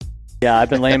Yeah,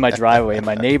 I've been laying in my driveway, and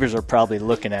my neighbors are probably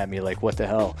looking at me like, what the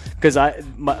hell? Because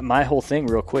my whole thing,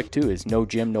 real quick, too, is no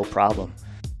gym, no problem.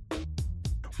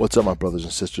 What's up, my brothers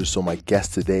and sisters? So my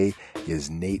guest today is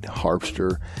Nate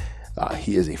Harpster.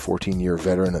 He is a 14-year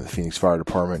veteran of the Phoenix Fire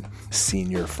Department,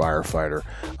 senior firefighter.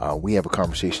 We have a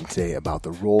conversation today about the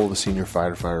role of a senior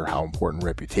firefighter, how important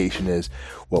reputation is,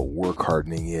 what work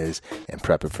hardening is, and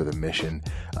prepping for the mission.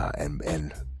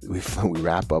 And we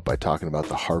wrap up by talking about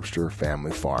the Harpster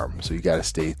family farm. So you got to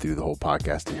stay through the whole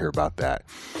podcast to hear about that.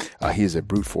 He is a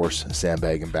brute force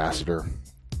sandbag ambassador,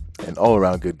 an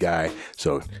all-around good guy.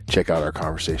 So check out our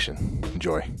conversation.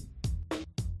 Enjoy.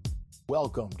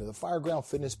 Welcome to the Fireground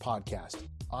Fitness Podcast.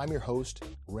 I'm your host,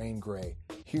 Rain Gray.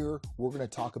 Here, we're going to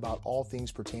talk about all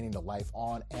things pertaining to life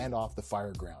on and off the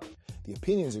fireground. The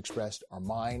opinions expressed are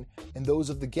mine and those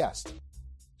of the guest.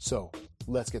 So,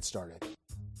 let's get started.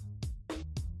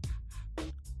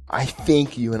 I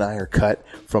think you and I are cut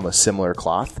from a similar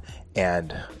cloth,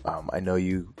 and I know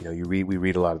we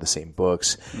read a lot of the same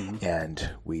books, and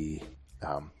we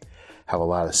have a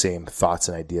lot of the same thoughts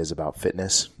and ideas about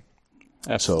fitness.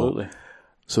 Absolutely.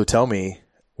 So tell me,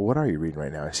 what are you reading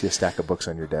right now? I see a stack of books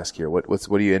on your desk here. What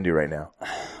are you into right now?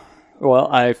 Well,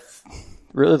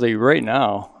 right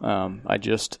now, I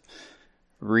just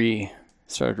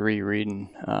started rereading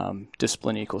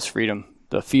Discipline Equals Freedom,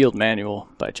 the Field Manual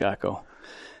by Jocko.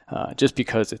 Just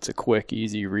because it's a quick,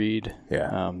 easy read.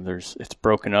 Yeah. It's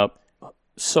broken up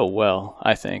so well,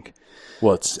 I think.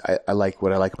 Well, I like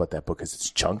what I like about that book is it's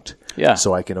chunked. Yeah.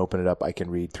 So I can open it up. I can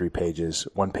read 3 pages,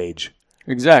 1 page.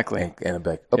 Exactly. And I'm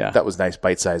like, that was nice,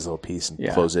 bite-sized little piece, and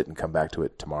close it and come back to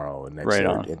it tomorrow and next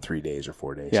in 3 days or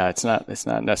 4 days. Yeah, it's not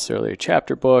necessarily a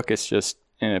chapter book. It's just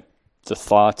the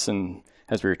thoughts, and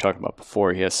as we were talking about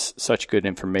before, he has such good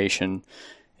information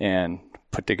and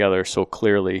put together so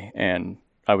clearly and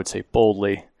I would say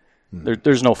boldly.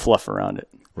 There's no fluff around it.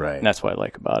 Right. And that's what I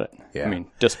like about it. Yeah. I mean,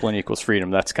 discipline equals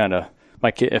freedom. That's kind of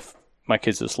if my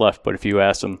kids just left, but if you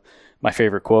asked them my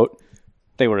favorite quote,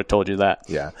 they would have told you that.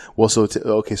 Yeah. Well, so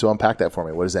unpack that for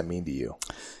me. What does that mean to you?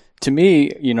 To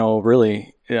me,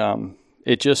 really,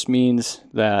 it just means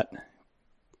that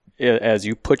as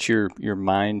you put your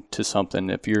mind to something,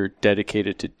 if you're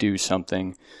dedicated to do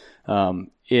something,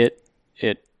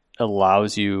 it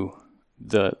allows you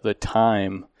the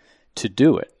time to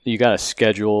do it. You got to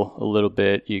schedule a little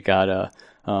bit. You got to,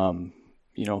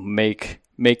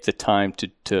 make the time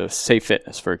to say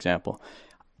fitness, for example.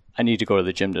 I need to go to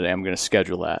the gym today. I'm going to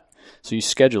schedule that. So you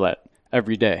schedule that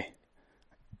every day.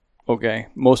 Okay.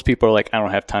 Most people are like, I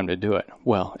don't have time to do it.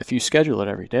 Well, if you schedule it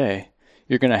every day,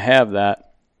 you're going to have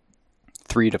that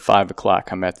 3 to 5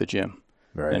 o'clock. I'm at the gym.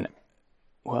 Right. And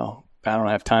I don't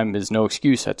have time is no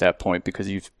excuse at that point because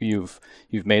you've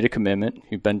made a commitment,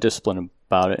 you've been disciplined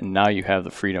about it, and now you have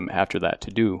the freedom after that to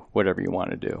do whatever you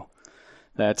want to do.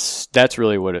 That's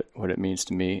really what it means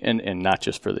to me, and not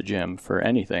just for the gym, for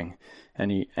anything,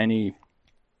 any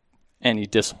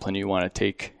discipline you want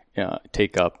to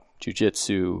take up,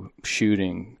 jiu-jitsu,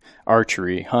 shooting,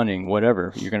 archery, hunting,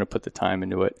 whatever. You're going to put the time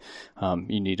into it.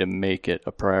 You need to make it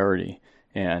a priority.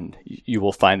 And you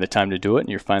will find the time to do it, and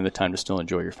you'll find the time to still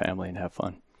enjoy your family and have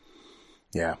fun.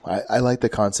 Yeah, I like the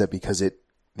concept because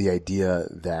the idea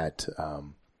that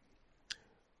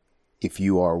if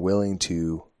you are willing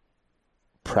to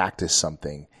practice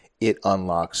something, it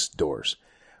unlocks doors.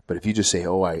 But if you just say,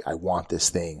 "Oh, I want this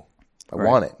thing, I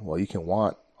want it," well, you can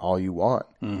want all you want,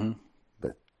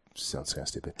 but sounds kind of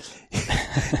stupid.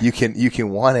 you can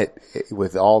want it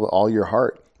with all your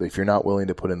heart. But if you're not willing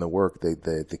to put in the work,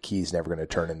 the key's never going to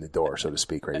turn in the door, so to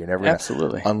speak, right? You're never going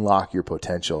to unlock your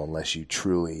potential unless you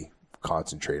truly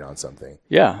concentrate on something.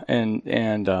 Yeah, and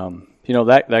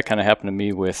that kind of happened to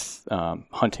me with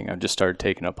hunting. I've just started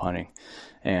taking up hunting,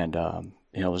 and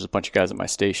there's a bunch of guys at my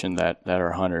station that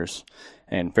are hunters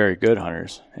and very good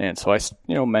hunters, and so I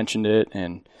mentioned it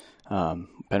and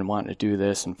been wanting to do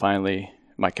this, and finally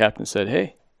my captain said,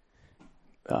 "Hey,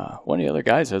 one of the other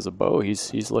guys has a bow.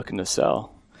 He's looking to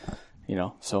sell."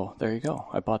 So there you go.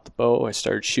 I bought the bow. I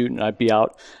started shooting. I'd be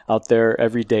out there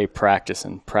every day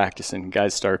practicing.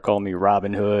 Guys started calling me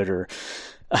Robin Hood or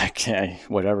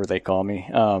whatever they call me.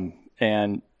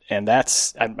 And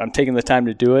that's I'm taking the time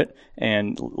to do it.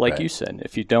 And like you said,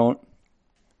 if you don't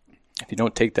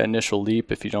take that initial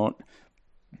leap, if you don't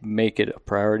make it a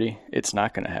priority, it's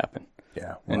not going to happen.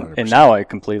 Yeah, and now I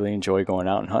completely enjoy going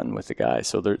out and hunting with the guys.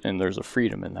 So there's a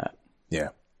freedom in that. Yeah,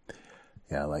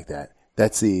 I like that.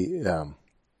 That's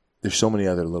there's so many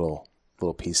other little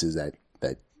pieces that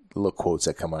little quotes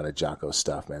that come out of Jocko's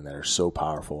stuff, man, that are so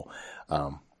powerful.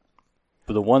 But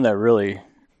the one that really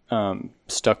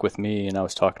stuck with me, and I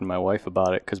was talking to my wife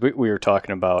about it, because we were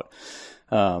talking about,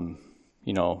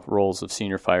 roles of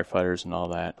senior firefighters and all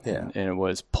that. Yeah. And it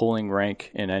was pulling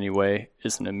rank in any way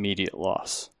is an immediate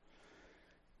loss.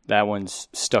 That one's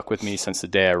stuck with me since the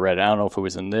day I read it. I don't know if it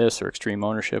was in this or Extreme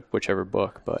Ownership, whichever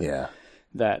book, but Yeah.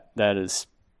 that's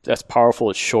powerful.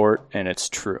 It's short and it's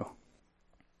true.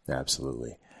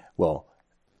 Absolutely. Well,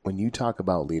 when you talk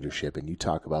about leadership and you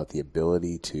talk about the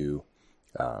ability to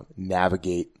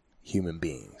navigate human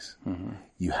beings,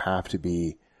 you have to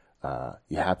be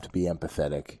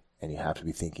empathetic, and you have to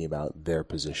be thinking about their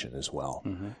position as well.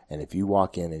 And if you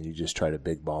walk in and you just try to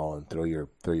big ball and throw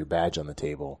your badge on the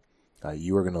table,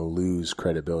 you are going to lose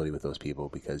credibility with those people,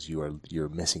 because you're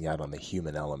missing out on the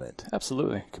human element.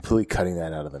 Absolutely. Completely cutting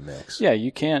that out of the mix. Yeah,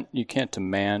 you can't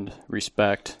demand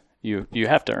respect. You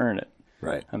have to earn it.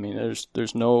 Right. I mean,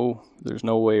 there's no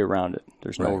way around it.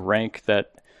 There's no Right. rank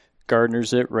that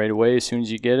garners it right away as soon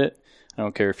as you get it. I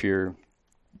don't care if you're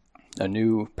a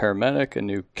new paramedic, a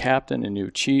new captain, a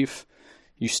new chief.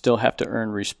 You still have to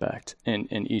earn respect in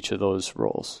each of those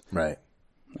roles. Right.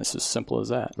 It's as simple as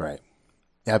that. Right.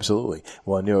 Absolutely.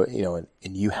 Well,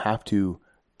 and you have to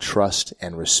trust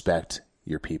and respect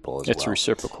your people as well. It's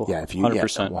reciprocal. Yeah,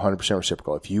 100%. 100%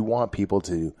 reciprocal. If you want people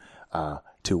to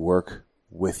work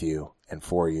with you and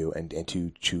for you, and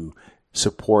to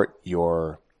support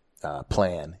your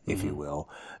plan, if you will,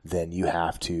 then you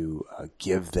have to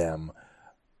give them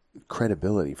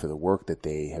credibility for the work that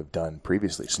they have done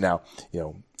previously. So now,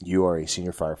 you are a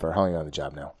senior firefighter. How long are you on the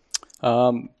job now?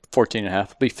 14 and a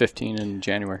half. It'll be 15 in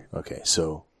January. Okay,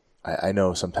 so I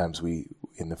know sometimes we,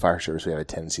 in the fire service, we have a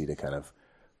tendency to kind of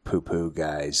poo-poo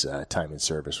guys' time in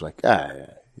service. We're like,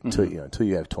 until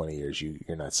you have 20 years,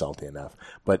 you're not salty enough.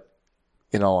 But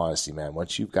in all honesty, man,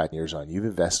 once you've gotten years on, you've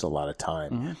invested a lot of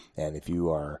time. And if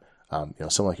you are,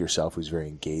 someone like yourself who's very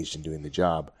engaged in doing the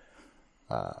job,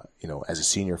 as a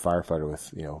senior firefighter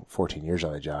with, 14 years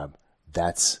on the job,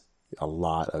 that's a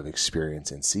lot of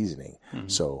experience and seasoning.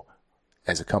 So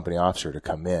as a company officer, to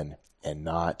come in and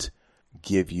not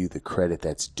give you the credit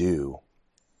that's due,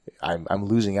 I'm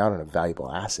losing out on a valuable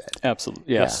asset.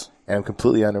 Absolutely. Yes. Yeah. And I'm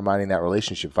completely undermining that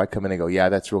relationship. If I come in and go, yeah,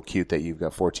 that's real cute that you've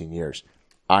got 14 years.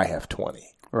 I have 20.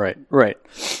 Right.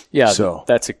 Yeah. So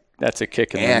that's a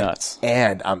kick in the nuts.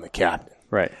 And I'm the captain.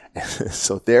 Right.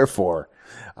 So therefore,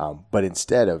 but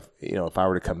instead of, if I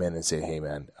were to come in and say, hey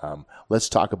man, let's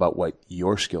talk about what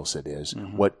your skill set is.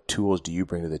 What tools do you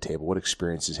bring to the table? What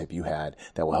experiences have you had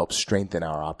that will help strengthen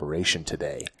our operation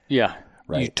today? Yeah.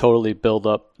 Right. You totally build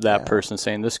up that person,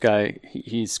 saying, this guy,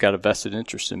 he's got a vested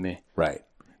interest in me. Right.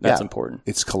 That's important.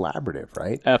 It's collaborative,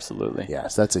 right? Absolutely.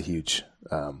 Yes, that's a huge,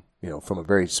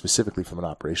 specifically from an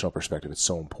operational perspective, it's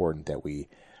so important that we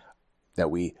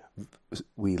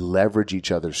leverage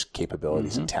each other's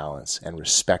capabilities and talents and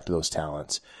respect those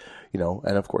talents.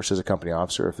 And of course, as a company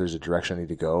officer, if there's a direction I need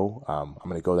to go, I'm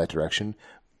going to go that direction.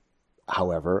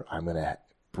 However, I'm going to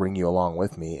bring you along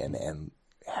with me and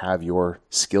have your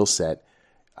skill set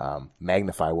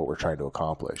magnify what we're trying to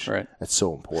accomplish. Right. That's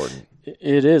so important.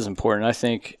 It is important. I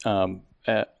think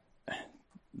the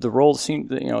role, a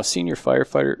senior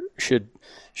firefighter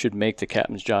should make the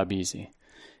captain's job easy.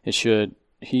 He should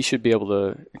be able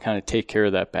to kind of take care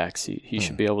of that back seat. He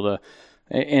should be able to.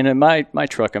 And in my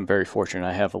truck, I'm very fortunate.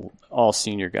 I have all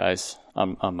senior guys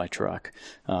on my truck.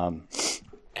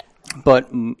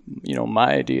 But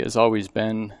my idea has always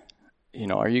been,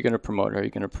 are you going to promote? Are you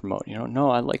going to promote? No,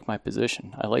 I like my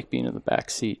position. I like being in the back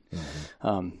seat.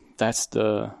 That's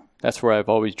where I've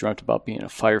always dreamt about, being a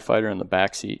firefighter in the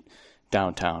back seat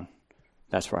downtown.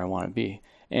 That's where I want to be.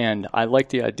 And I like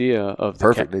the idea of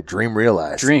the dream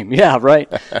realized. Dream, yeah, right.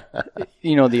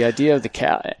 The idea of a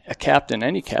captain,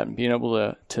 any captain, being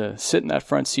able to sit in that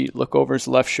front seat, look over his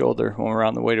left shoulder when we're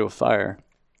on the way to a fire,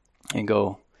 and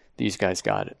go, "These guys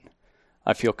got it."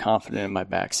 I feel confident in my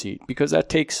back seat, because that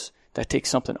takes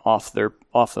something off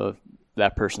of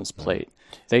that person's plate.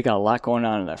 They got a lot going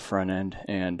on in that front end,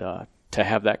 and to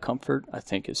have that comfort, I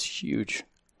think, is huge.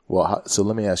 Well, so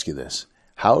let me ask you this.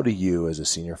 How do you, as a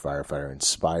senior firefighter,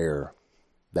 inspire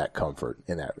that comfort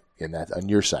in that on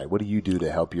your side? What do you do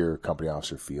to help your company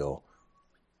officer feel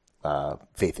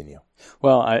faith in you?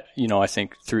 Well, I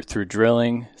think through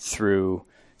drilling, through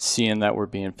seeing that we're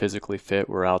being physically fit,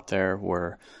 we're out there,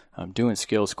 we're doing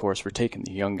skills course, we're taking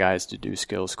the young guys to do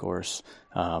skills course,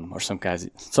 or sometimes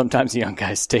the young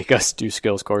guys take us to do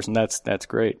skills course, and that's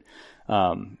great.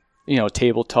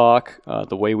 Table talk,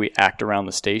 the way we act around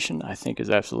the station, I think is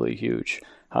absolutely huge.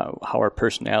 How our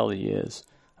personality is.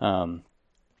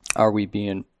 Are we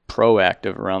being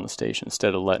proactive around the station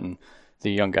instead of letting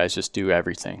the young guys just do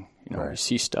everything? Right. We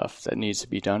see stuff that needs to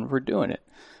be done, we're doing it.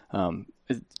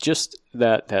 Just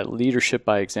that leadership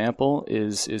by example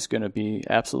is going to be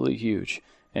absolutely huge,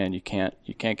 and you can't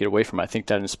get away from it. I think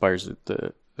that inspires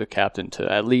the captain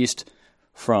to, at least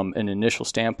from an initial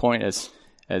standpoint,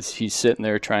 as he's sitting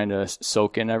there trying to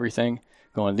soak in everything,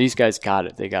 going, these guys got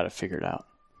it. They got it figured out.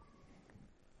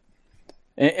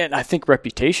 And I think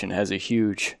reputation has a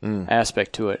huge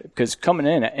aspect to it, because coming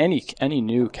in, any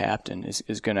new captain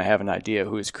is going to have an idea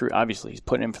who his crew. Obviously, he's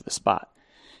putting in for the spot.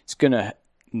 He's going to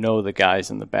know the guys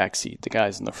in the back seat, the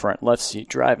guys in the front left seat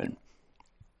driving.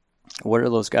 What are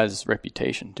those guys'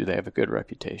 reputation? Do they have a good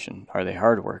reputation? Are they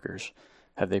hard workers?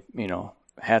 Have they,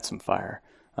 had some fire?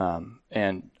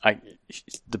 And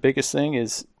the biggest thing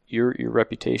is your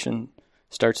reputation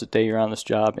starts the day you're on this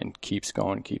job and keeps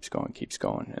going.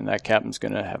 And that captain's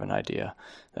going to have an idea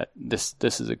that this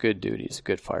is a good dude. He's a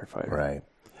good firefighter. Right.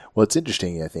 Well, it's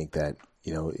interesting, I think, that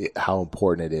how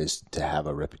important it is to have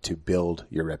to build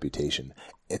your reputation.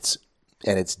 It's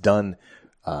done.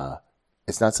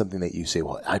 It's not something that you say,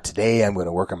 well, today I'm going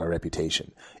to work on my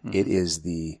reputation. Mm-hmm. It is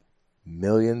the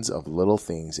millions of little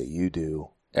things that you do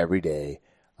every day,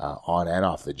 on and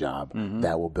off the job,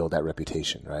 that will build that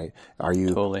reputation, right? Are you,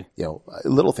 totally.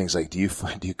 Little things like, do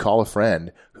you call a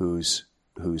friend who's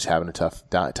having a tough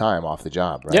time off the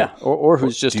job, right? Yeah, or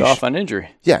who's just off on injury.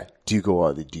 Yeah. Do you go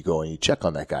and you check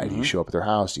on that guy? Do you show up at their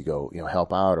house? Do you go,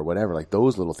 help out or whatever? Like,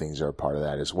 those little things are a part of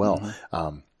that as well.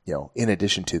 In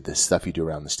addition to the stuff you do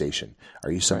around the station,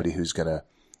 are you somebody who's going to,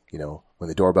 when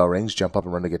the doorbell rings, jump up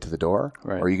and run to get to the door?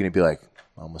 Right. Or are you going to be like,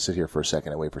 I'm going to sit here for a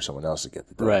second and wait for someone else to get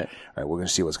the door? Right. All right, we're going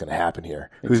to see what's going to happen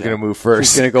here. Exactly. Who's going to move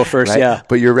first? Who's going to go first, right? Yeah.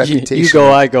 But your reputation. You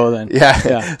go, I go then.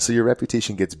 Yeah. So your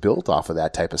reputation gets built off of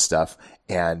that type of stuff.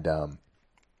 And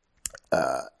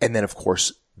then, of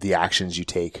course, the actions you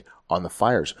take on the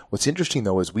fires. What's interesting,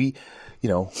 though, is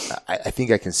I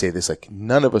think I can say this, like,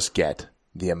 none of us get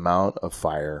the amount of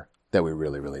fire that we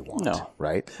really, really want,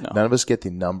 right? No. None of us get the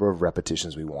number of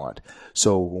repetitions we want.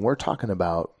 So when we're talking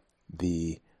about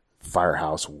the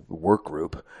firehouse work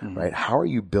group, right? How are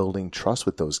you building trust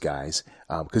with those guys?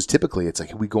 Because typically it's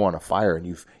like we go on a fire and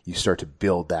you start to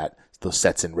build those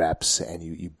sets and reps, and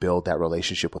you build that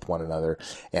relationship with one another.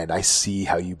 And I see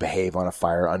how you behave on a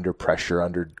fire, under pressure,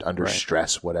 under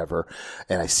stress, whatever.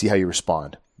 And I see how you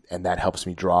respond. And that helps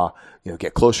me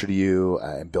get closer to you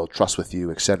and build trust with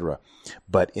you, etc.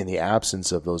 But in the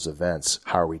absence of those events,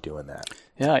 how are we doing that?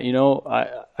 Yeah,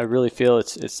 I really feel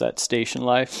it's that station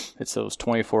life. It's those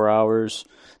 24 hours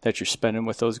that you're spending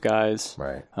with those guys.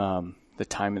 Right. The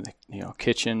time in the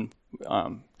kitchen,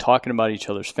 talking about each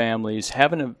other's families,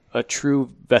 having a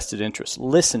true vested interest,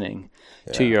 listening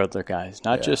to your other guys,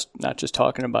 not just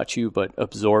talking about you, but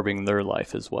absorbing their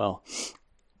life as well.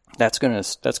 That's gonna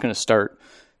start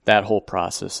that whole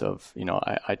process of,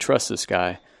 I trust this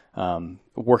guy,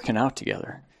 working out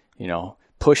together,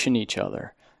 pushing each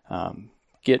other,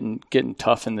 getting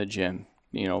tough in the gym,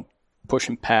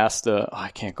 pushing past I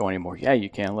can't go anymore. Yeah, you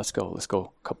can. Let's go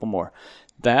a couple more.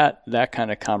 That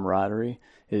kind of camaraderie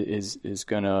is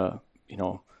going to,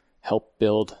 help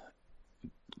build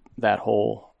that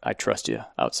whole, I trust you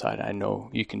outside. I know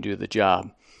you can do the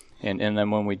job. And then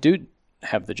when we do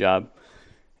have the job,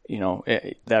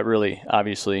 that really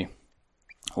obviously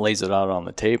lays it out on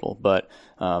the table. But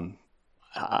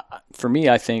for me,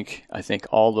 I think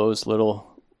all those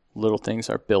little things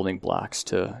are building blocks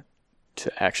to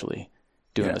actually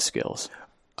doing the skills.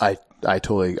 I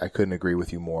couldn't agree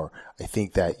with you more. I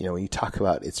think that, when you talk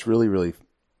about, it's really, really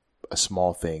a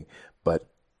small thing, but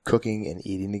cooking and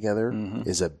eating together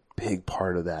is a big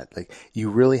part of that. Like, you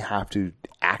really have to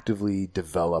actively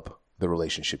develop the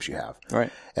relationships you have.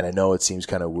 Right. And I know it seems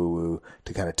kind of woo-woo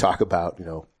to kind of talk about,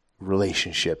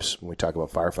 relationships when we talk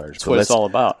about firefighters. That's what it's all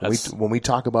about. When we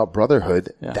talk about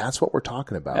brotherhood, that's what we're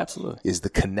talking about. Absolutely. Is the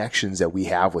connections that we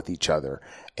have with each other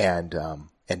and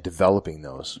developing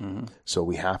those. So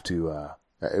we have to,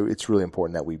 it's really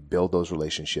important that we build those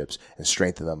relationships and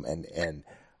strengthen them and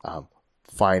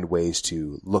find ways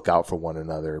to look out for one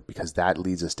another, because that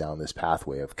leads us down this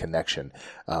pathway of connection.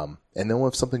 And then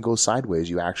if something goes sideways,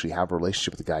 you actually have a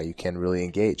relationship with the guy, you can really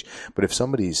engage. But if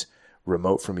somebody's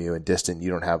remote from you and distant, you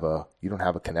don't have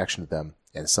a connection with them,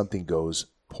 and something goes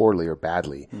poorly or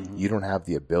badly, you don't have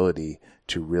the ability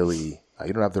to really,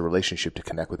 you don't have the relationship to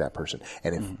connect with that person.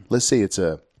 And if, let's say it's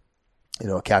a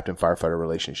captain firefighter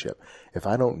relationship, if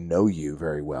I don't know you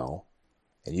very well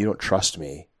and you don't trust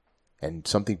me, and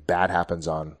something bad happens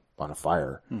on a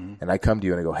fire, and I come to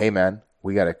you and I go, hey man,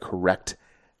 we're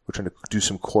trying to do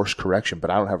some course correction, but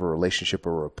I don't have a relationship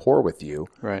or rapport with you.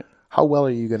 Right. How well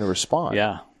are you going to respond?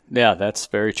 Yeah, that's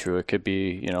very true. It could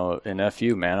be, an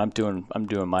FU, man. I'm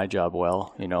doing my job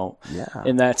well, Yeah.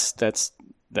 And that's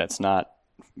that's not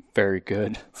very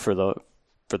good for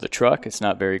the truck. It's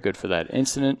not very good for that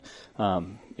incident.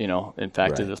 In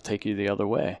fact, it'll take you the other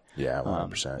way. Yeah,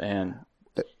 100%. And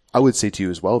I would say to you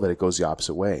as well that it goes the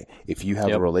opposite way. If you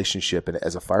have a relationship and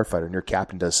as a firefighter and your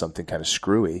captain does something kind of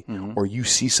screwy, or you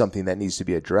see something that needs to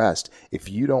be addressed, if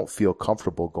you don't feel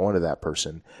comfortable going to that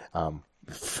person,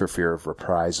 for fear of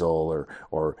reprisal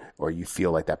or you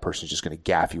feel like that person's just going to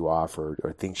gaff you off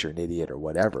or thinks you're an idiot or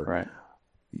whatever, right,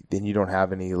 then you don't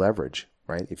have any leverage,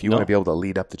 right? If you want to be able to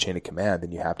lead up the chain of command,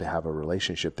 then you have to have a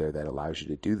relationship there that allows you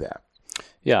to do that.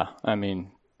 Yeah, I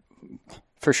mean,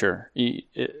 for sure.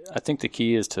 I think the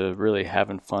key is to really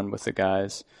having fun with the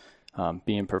guys,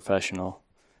 being professional,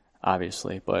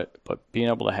 obviously, but being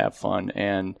able to have fun.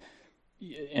 And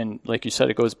like you said,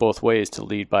 it goes both ways to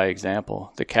lead by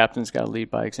example. The captain's got to lead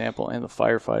by example, and the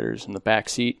firefighters in the back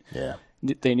seat,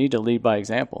 they need to lead by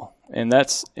example. And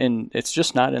it's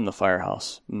just not in the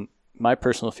firehouse. My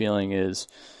personal feeling is,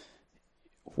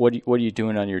 what are you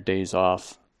doing on your days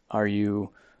off? Are you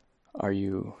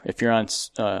if you're on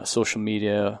social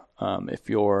media, are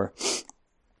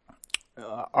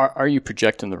you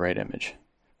projecting the right image?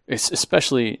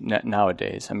 Especially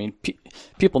nowadays. I mean,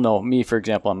 people know me, for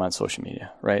example, I'm on social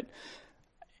media, right?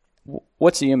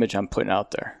 What's the image I'm putting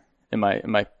out there? Am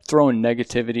I throwing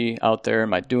negativity out there?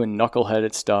 Am I doing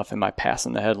knuckleheaded stuff? Am I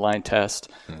passing the headline test?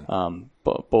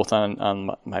 Both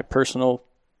on my personal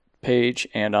page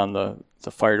and on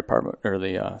the fire department or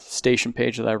the station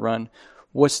page that I run.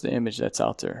 What's the image that's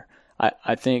out there?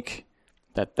 I think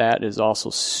that is also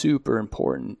super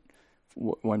important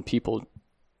when people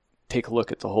take a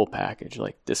look at the whole package.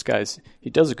 Like, this he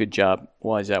does a good job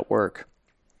while he's at work,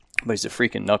 but he's a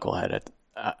freaking knucklehead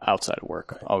outside of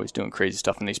work, always doing crazy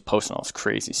stuff, and he's posting all this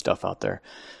crazy stuff out there.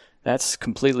 That's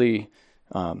completely,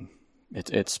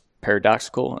 it's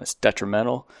paradoxical and it's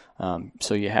detrimental.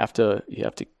 So you have to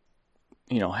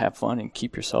have fun and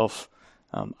keep yourself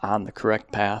on the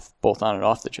correct path, both on and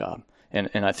off the job.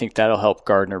 And I think that'll help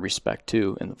garner respect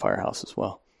too in the firehouse as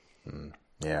well.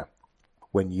 Yeah.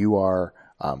 When you are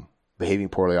behaving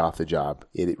poorly off the job,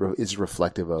 it is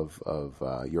reflective of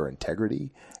your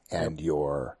integrity and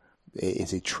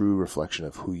it's a true reflection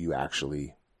of who you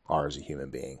actually are as a human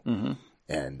being. Mm-hmm.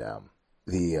 And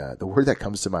the word that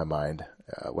comes to my mind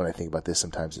when I think about this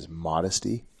sometimes is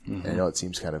modesty. Mm-hmm. And I know it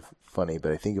seems kind of funny,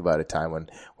 but I think about a time when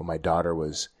my daughter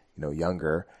was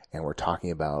younger, and we're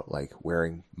talking about like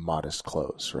wearing modest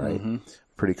clothes, right? Mm-hmm.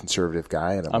 Pretty conservative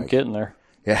guy, and I'm like, getting there.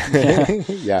 Yeah,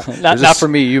 yeah. Not for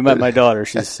me. You met my daughter.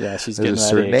 She's getting that age. There's a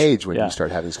certain age when you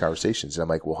start having these conversations, and I'm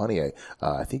like, well, honey,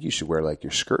 I think you should wear like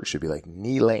your skirt should be like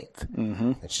knee length.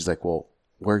 Mm-hmm. And she's like, well,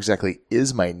 where exactly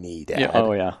is my knee, Dad? Yeah.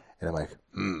 Oh yeah. And I'm like,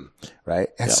 right?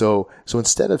 And so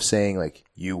instead of saying like,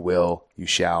 you will, you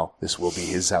shall, this will be,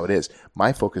 this is how it is,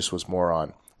 my focus was more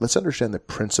on, let's understand the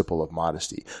principle of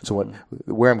modesty. So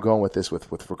where I'm going with this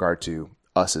with regard to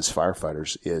us as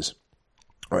firefighters is,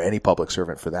 or any public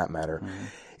servant for that matter,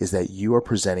 is that you are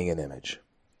presenting an image.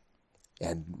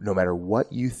 And no matter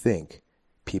what you think,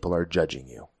 people are judging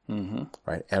you,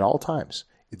 right? At all times.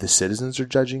 The citizens are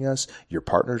judging us. Your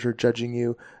partners are judging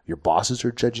you. Your bosses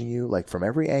are judging you. Like, from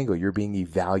every angle, you're being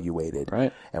evaluated.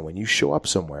 Right. And when you show up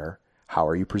somewhere, how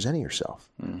are you presenting yourself?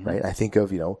 Right? I think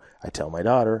of, I tell my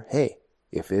daughter, hey,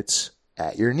 if it's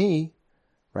at your knee,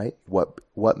 right,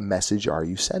 what message are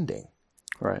you sending?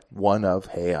 Right. One of,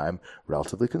 hey, I'm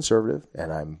relatively conservative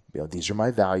and I'm, these are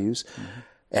my values.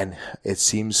 And it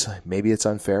seems maybe it's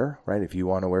unfair, right? If you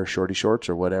want to wear shorty shorts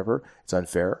or whatever, it's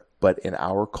unfair. But in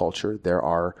our culture, there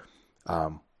are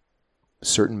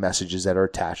certain messages that are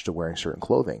attached to wearing certain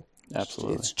clothing.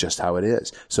 Absolutely. It's just how it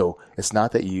is. So it's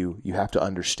not that you have to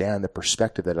understand the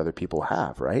perspective that other people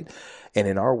have, right? And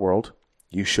in our world,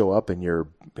 you show up and you're,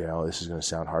 this is going to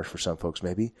sound harsh for some folks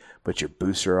maybe, but your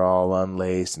boots are all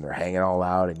unlaced and they're hanging all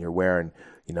out and you're wearing,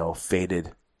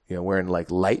 faded, wearing like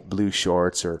light blue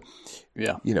shorts or,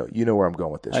 you know where I'm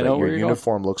going with this, right? Your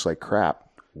uniform looks like crap.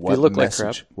 What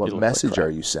message are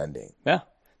you sending? Yeah.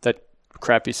 That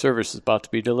crappy service is about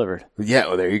to be delivered. Yeah.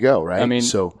 Well, there you go. Right. I mean,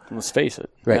 so let's face it.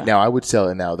 Right. Yeah. Now I would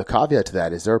tell, now the caveat to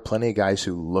that is there are plenty of guys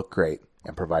who look great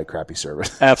and provide crappy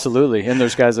service. Absolutely. And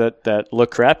there's guys that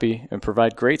look crappy and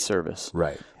provide great service.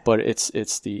 Right. But it's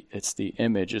the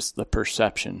image, it's the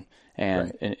perception.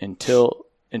 And,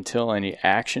 until any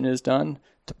action is done,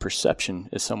 the perception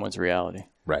is someone's reality.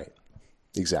 Right.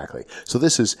 Exactly. So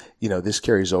this is, this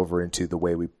carries over into the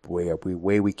way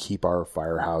we keep our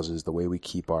firehouses, the way we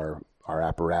keep our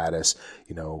apparatus.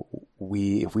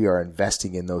 If we are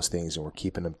investing in those things and we're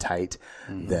keeping them tight,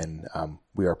 then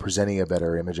we are presenting a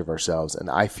better image of ourselves. And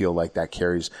I feel like that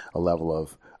carries a level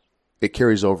of it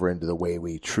carries over into the way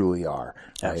we truly are.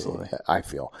 Absolutely. I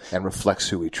feel, and reflects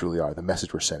who we truly are, the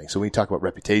message we're sending. So when you talk about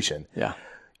reputation, Yeah.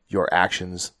 your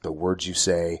actions, the words you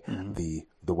say,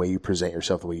 the way you present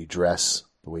yourself, the way you dress,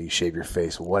 the way you shave your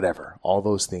face, whatever, all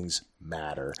those things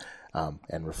matter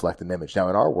and reflect an image. Now,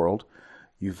 in our world,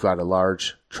 you've got a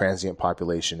large transient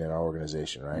population in our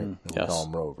organization, right? We call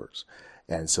them rovers.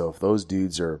 And so if those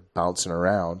dudes are bouncing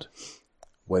around,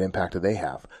 what impact do they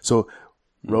have? So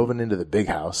roving into the big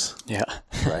house. Yeah.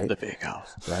 Right? The big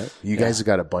house. Right? You guys have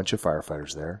got a bunch of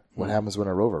firefighters there. What happens when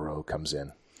a rover rogue comes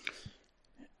in?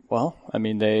 Well, I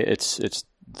mean, it's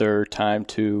their time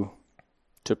to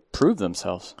prove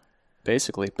themselves,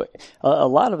 basically. But a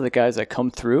lot of the guys that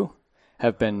come through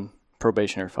have been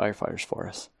probationary firefighters for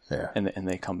us, and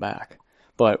they come back.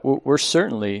 But we're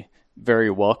certainly very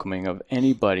welcoming of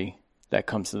anybody that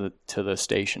comes to the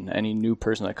station, any new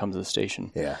person that comes to the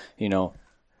station. Yeah. You know,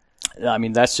 I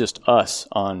mean, that's just us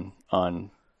on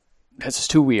that's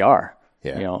just who we are.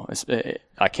 Yeah. You know,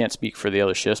 I can't speak for the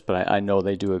other shifts, but I know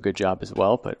they do a good job as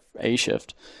well. But A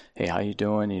shift, hey, how you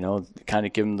doing? You know, kind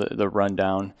of give them the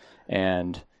rundown,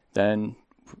 and then,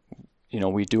 you know,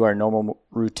 we do our normal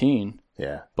routine.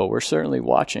 Yeah. But we're certainly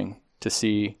watching to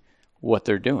see what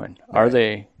they're doing. Are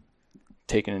they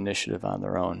taking initiative on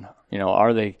their own? You know,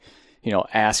 are they, you know,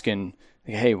 asking,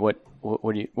 hey,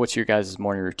 what's your guys'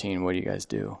 morning routine? What do you guys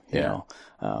do? You know,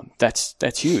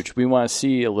 that's huge. We want to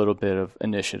see a little bit of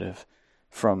initiative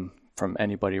from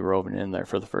anybody roving in there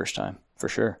for the first time, for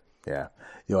sure. Yeah.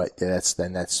 You know,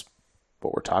 that's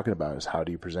what we're talking about, is how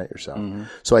do you present yourself?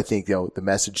 So I think, you know, the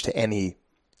message to any,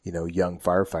 you know, young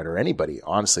firefighter or anybody,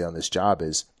 honestly, on this job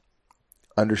is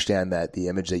understand that the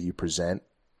image that you present,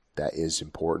 that is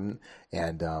important.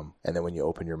 And then when you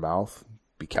open your mouth,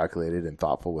 be calculated and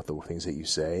thoughtful with the things that you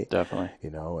say. Definitely.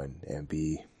 You know, and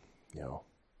be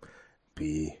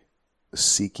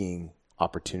seeking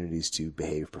opportunities to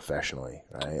behave professionally,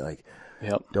 right? Like,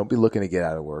 don't be looking to get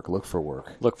out of work. Look for work.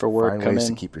 Find come ways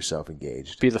in, to keep yourself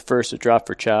engaged. be the first to drop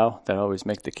for chow. That always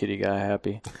make the kitty guy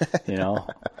happy, you know,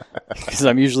 because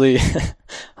I'm usually,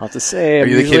 I'll have to say, Are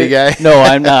you the kitty guy? No,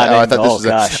 I'm not. I thought this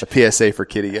was a PSA for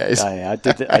kitty guys. I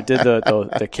did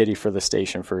the kitty for the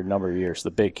station for a number of years,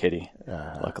 the big kitty.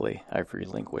 Luckily, I've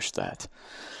relinquished that.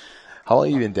 How long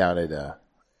have you been down at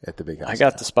the big house? I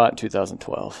got the spot in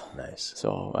 2012. Nice.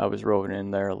 So I was roving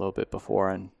in there a little bit before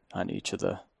on each of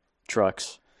the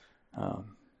trucks. I've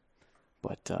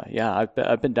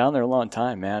been down there a long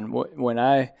time, man.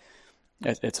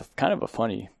 It's kind of a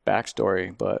funny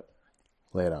backstory, but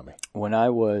lay it on me. When I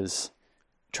was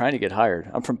trying to get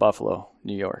hired, I'm from Buffalo,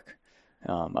 New York.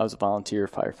 I was a volunteer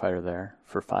firefighter there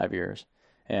for 5 years,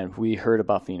 and we heard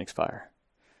about Phoenix Fire.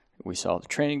 We saw the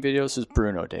training videos. This was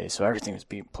Bruno days, so everything was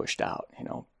being pushed out, you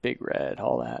know, Big Red,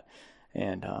 all that.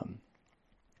 And I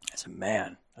said,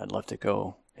 man, I'd love to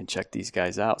go and check these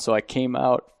guys out. So I came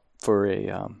out for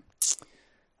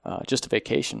just a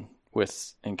vacation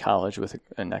in college with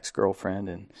an ex-girlfriend,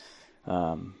 and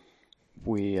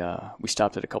we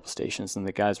stopped at a couple stations, and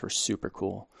the guys were super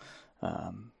cool.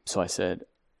 So I said,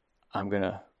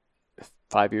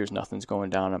 5 years, nothing's going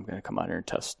down. I'm going to come out here and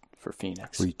test for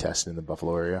Phoenix. Were you testing in the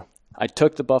Buffalo area? I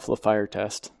took the Buffalo fire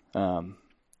test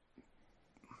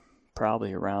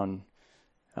probably around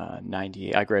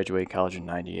 98. I graduated college in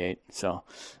 98. So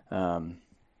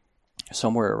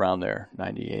somewhere around there,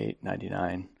 98,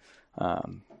 99.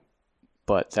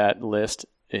 But that list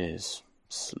is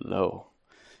slow.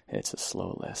 It's a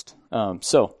slow list.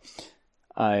 So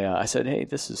I said, hey,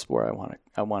 this is where I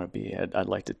want to be. I'd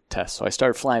like to test. So I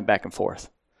started flying back and forth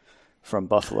from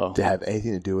Buffalo. To have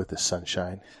anything to do with the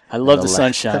sunshine? I love the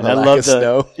sunshine. I love the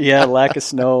snow. Yeah, lack of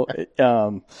snow.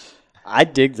 I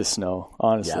dig the snow,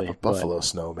 honestly. Yeah, but Buffalo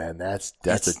snow, man, that's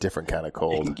a different kind of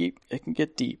cold. It can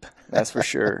get deep, that's for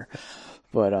sure.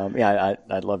 But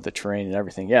I love the terrain and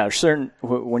everything. Yeah,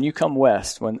 when you come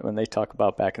west, when they talk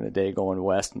about back in the day going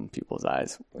west in people's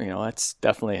eyes, you know, that's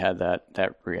definitely had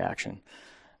that reaction.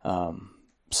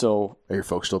 So are your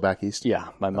folks still back east? Yeah,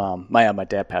 my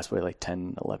dad passed away like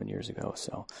 10, 11 years ago.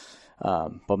 So,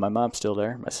 but my mom's still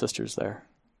there. My sister's there.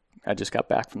 I just got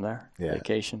back from there,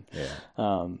 vacation.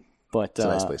 Yeah. But it's a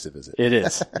nice place to visit. It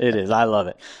is. It is. I love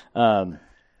it.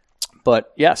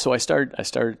 But yeah, so I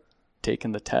started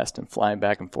taking the test and flying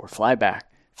back and forth. Fly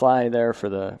there for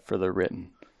the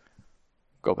written.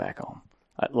 Go back home.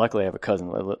 Luckily, I have a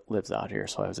cousin that lives out here,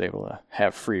 so I was able to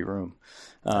have free room.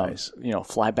 Nice. You know,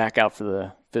 fly back out for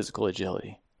the physical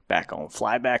agility. Back home.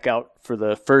 Fly back out for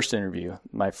the first interview,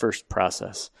 my first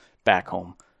process. Back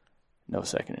home. No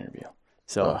second interview.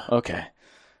 So, okay,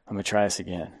 I'm going to try this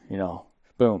again. You know,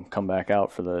 boom, come back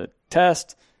out for the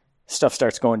test. Stuff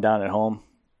starts going down at home.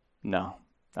 No,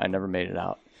 I never made it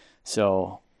out.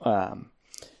 So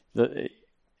the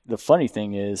funny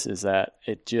thing is that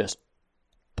it just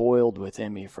boiled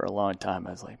within me for a long time.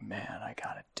 I was like, man, I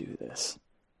got to do this.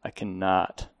 I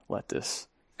cannot let this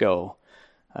go.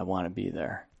 I want to be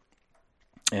there.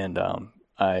 And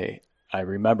I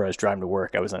remember I was driving to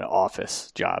work. I was in an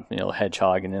office job,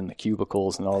 hedgehogging in the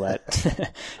cubicles and all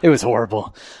that. It was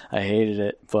horrible. I hated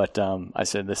it. But I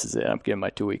said, this is it. I'm giving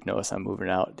my 2-week notice. I'm moving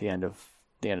out at the end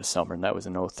of summer. And that was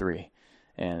in 2003.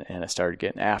 And I started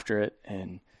getting after it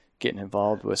and getting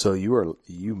involved with. So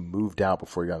you moved out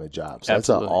before you got on the job. So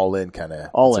Absolutely. That's an all-in kind of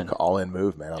all-in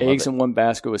move, man. Eggs in one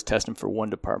basket was testing for one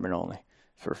department only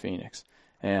for Phoenix.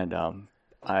 And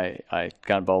I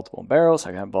got involved with barrels.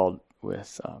 I got involved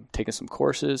with taking some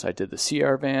courses. I did the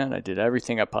CR van. I did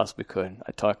everything I possibly could.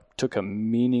 I took a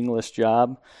meaningless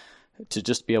job to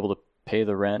just be able to pay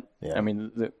the rent. Yeah. I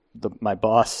mean, my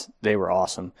boss, they were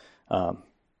awesome.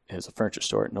 It was a furniture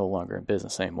store, no longer in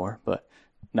business anymore, but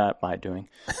not my doing.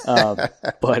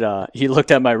 But he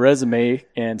looked at my resume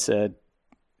and said,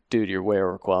 dude, you're way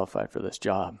overqualified for this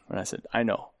job. And I said, I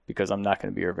know, because I'm not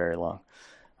going to be here very long.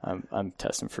 I'm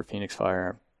testing for Phoenix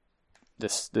Fire.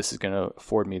 This is going to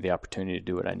afford me the opportunity to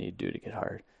do what I need to do to get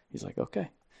hired. He's like, okay,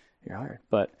 you're hired.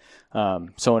 But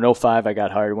so in 2005, I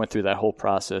got hired, went through that whole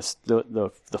process.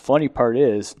 The funny part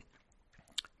is,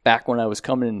 back when I was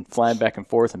coming and flying back and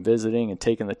forth and visiting and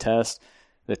taking the test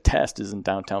is in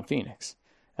downtown Phoenix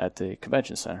at the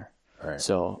convention center. Right.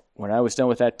 So when I was done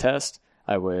with that test,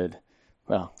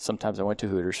 sometimes I went to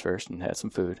Hooters first and had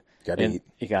some food. You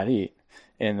got to eat.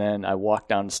 And then I walked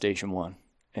down to Station 1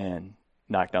 and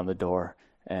knocked on the door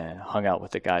and hung out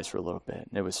with the guys for a little bit.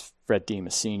 And it was Fred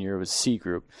Demas Sr. It was C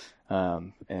Group.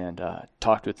 And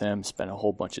talked with them, spent a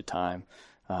whole bunch of time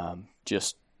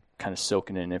just kind of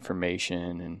soaking in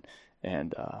information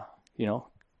and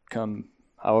come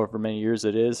however many years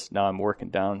it is. Now I'm working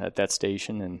down at that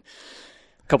station, and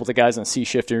a couple of the guys on C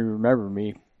shift remember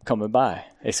me coming by.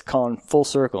 It's calling full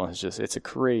circle, and it's a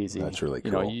crazy. That's really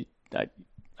cool. I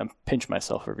pinch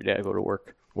myself every day I go to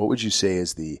work. What would you say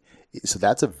is so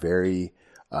that's a very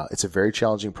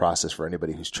challenging process for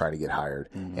anybody who's trying to get hired.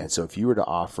 Mm-hmm. And so if you were to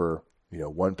offer,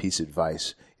 one piece of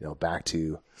advice, back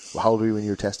to, how old were you when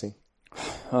you were testing?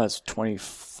 I was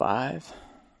 25.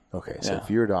 Okay. So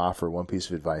if you were to offer one piece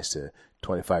of advice to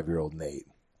 25-year-old Nate,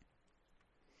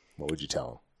 what would you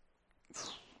tell him?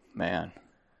 Man,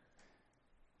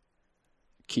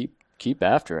 keep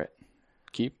after it.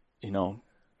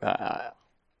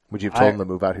 Would you have told him to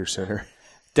move out here sooner?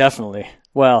 Definitely.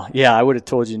 Well, yeah, I would have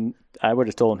told him,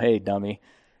 hey, dummy,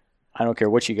 I don't care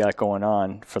what you got going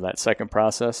on for that second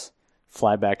process,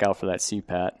 fly back out for that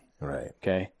CPAT. Right.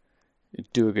 Okay.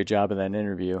 Do a good job of that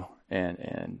interview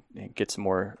and get some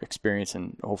more experience,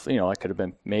 and hopefully, I could have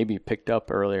been maybe picked up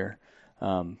earlier.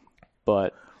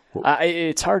 But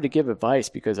it's hard to give advice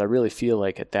because I really feel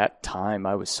like at that time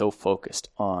I was so focused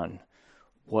on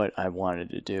what I wanted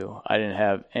to do. I didn't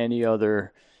have any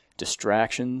other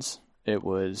distractions. It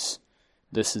was,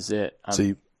 this is it.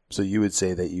 So you would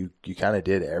say that you kind of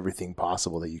did everything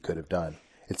possible that you could have done.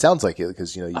 It sounds like it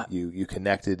because you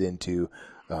connected into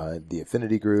the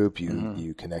affinity group.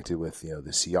 You connected with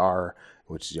the CR,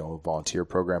 which is a volunteer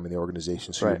program in the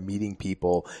organization. So You're meeting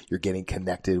people. You're getting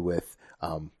connected with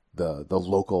the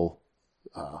local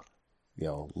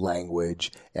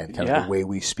language and kind of the way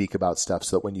we speak about stuff,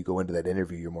 so that when you go into that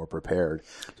interview, you're more prepared.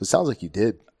 So it sounds like you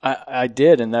did. I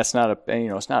did, and that's not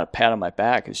it's not a pat on my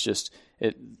back. It's just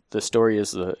the story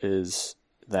is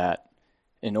that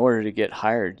in order to get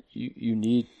hired, you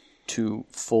need to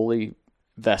fully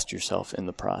vest yourself in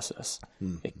the process.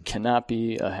 Mm-hmm. It cannot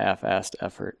be a half-assed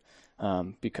effort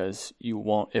because it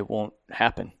won't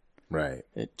happen. Right.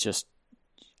 It just,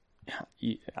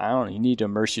 you need to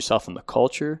immerse yourself in the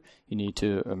culture. You need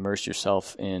to immerse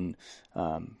yourself in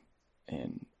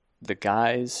the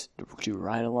guys, do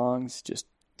ride-alongs, just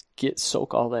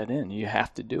soak all that in. You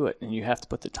have to do it, and you have to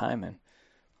put the time in.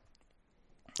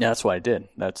 Yeah, that's what I did.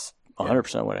 That's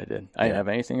 100% what I did. I didn't have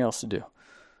anything else to do.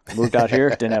 Moved out here,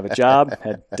 didn't have a job,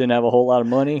 didn't have a whole lot of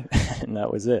money, and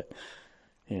that was it.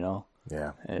 Yeah.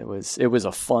 It was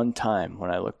a fun time when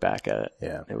I look back at it.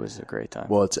 Yeah. It was a great time.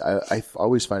 Well, I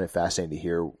always find it fascinating to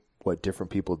hear what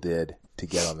different people did to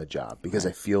get on the job, because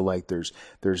I feel like there's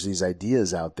these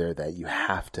ideas out there that you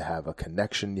have to have a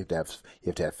connection, you have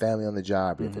to have family on the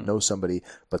job, you have to know somebody,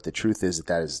 but the truth is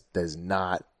that is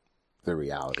not the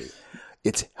reality.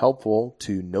 It's helpful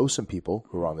to know some people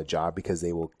who are on the job because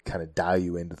they will kind of dial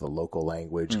you into the local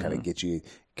language, kind of get you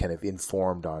kind of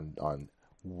informed on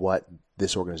what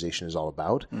this organization is all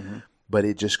about. Mm-hmm. But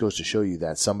it just goes to show you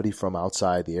that somebody from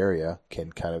outside the area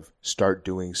can kind of start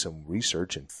doing some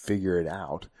research and figure it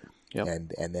out,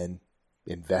 and then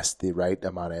invest the right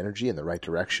amount of energy in the right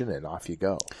direction, and off you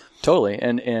go. Totally.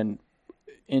 And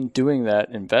in doing that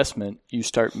investment, you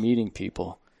start meeting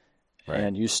people,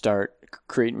 and you start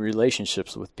creating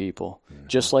relationships with people.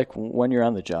 Just like when you're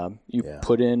on the job, you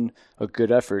put in a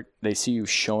good effort. They see you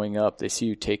showing up. They see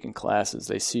you taking classes.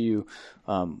 They see you,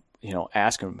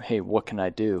 ask them, hey, what can I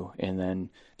do? And then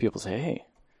people say, hey,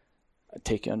 I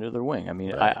take you under their wing. I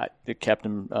mean, the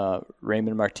Captain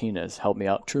Raymond Martinez helped me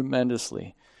out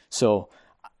tremendously. So,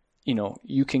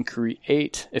 you can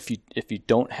create, if you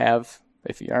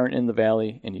aren't in the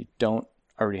valley and you don't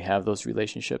already have those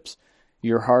relationships,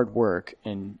 your hard work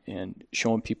and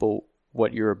showing people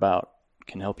what you're about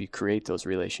can help you create those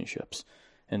relationships,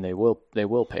 and they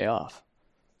will pay off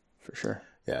for sure.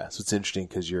 Yeah. So it's interesting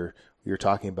because you're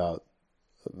talking about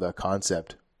the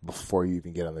concept before you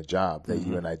even get on the job that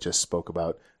you and I just spoke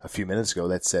about a few minutes ago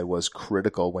that said was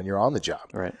critical when you're on the job.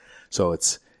 Right. So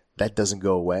that doesn't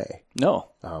go away. No.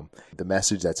 The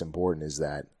message that's important is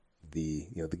that the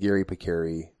Gary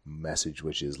Picari message,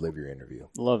 which is live your interview.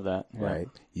 Love that. Yeah. Right.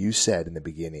 You said in the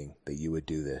beginning that you would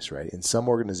do this, right? In some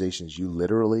organizations, you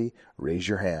literally raise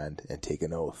your hand and take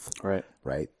an oath. Right.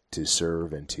 Right. To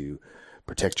serve and to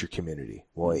protect your community.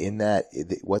 Well, in that,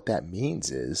 what that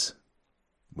means is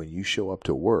when you show up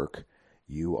to work,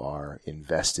 you are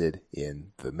invested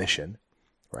in the mission,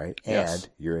 right? Yes. And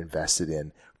you're invested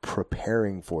in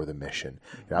preparing for the mission.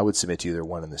 And I would submit to you they're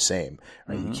one and the same.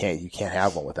 Right? You can't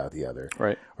have one without the other.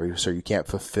 Right. So you can't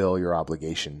fulfill your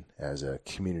obligation as a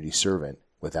community servant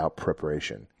without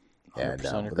preparation and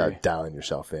without dialing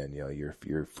yourself in.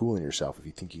 You're fooling yourself if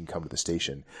you think you can come to the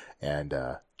station and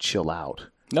chill out.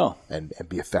 No. And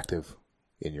be effective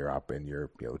in your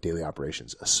daily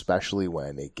operations, especially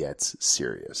when it gets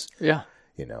serious. Yeah.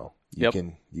 You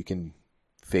can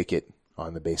fake it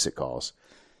on the basic calls.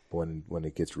 When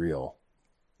it gets real,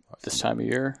 this time of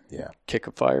year, kick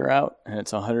a fire out, and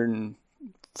it's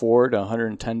 104 to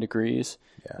 110 degrees,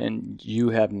 and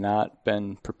you have not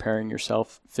been preparing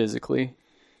yourself physically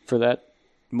for that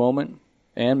moment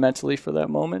and mentally for that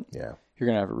moment, you're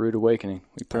gonna have a rude awakening.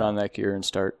 We put on that gear and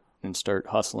start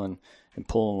hustling and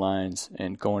pulling lines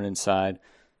and going inside,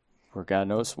 where God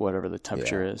knows whatever the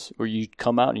temperature is. Or you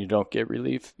come out and you don't get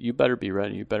relief, you better be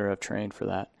ready. You better have trained for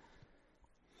that.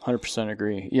 100%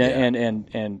 agree. Yeah.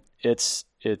 And it's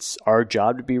our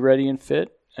job to be ready and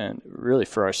fit, and really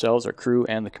for ourselves, our crew,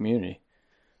 and the community.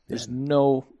 There's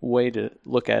no way to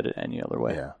look at it any other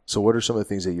way. Yeah. So what are some of the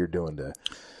things that you're doing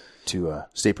to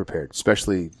stay prepared,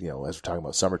 especially, as we're talking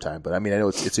about summertime? But I mean, I know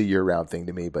it's a year-round thing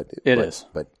to me, but it is.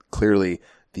 But clearly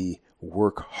the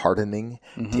work hardening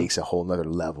takes a whole nother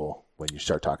level when you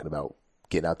start talking about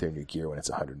getting out there in your gear when it's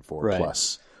 104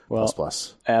 plus.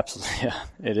 Absolutely. Yeah,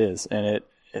 it is. And it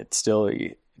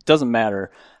doesn't matter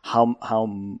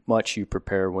how much you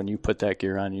prepare. When you put that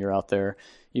gear on, you're out there,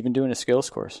 even doing a skills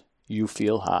course, you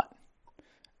feel hot,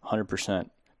 100%.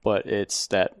 But it's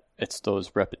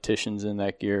those repetitions in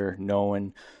that gear,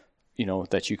 knowing,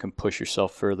 that you can push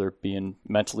yourself further, being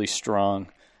mentally strong,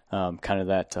 kind of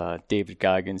that David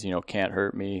Goggins, can't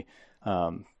hurt me,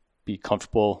 be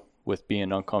comfortable with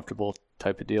being uncomfortable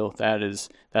type of deal.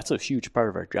 That's a huge part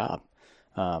of our job.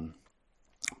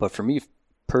 But for me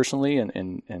personally,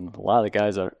 and a lot of the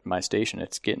guys at my station,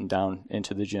 it's getting down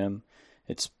into the gym.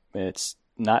 It's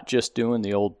not just doing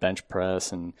the old bench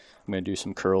press, and I'm going to do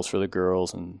some curls for the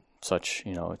girls and such.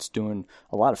 It's doing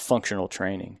a lot of functional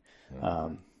training.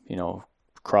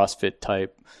 CrossFit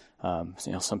type.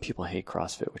 Some people hate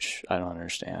CrossFit, which I don't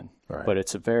understand. Right.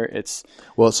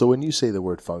 But so when you say the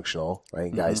word functional,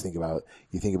 right? Guys think about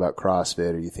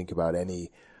CrossFit, or you think about any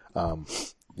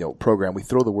program. We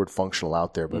throw the word functional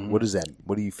out there, but what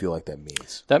do you feel like that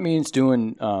means? That means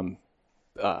doing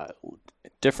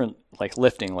different, like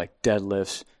lifting, like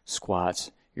deadlifts, squats.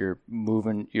 You're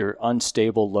moving, you're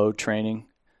unstable load training.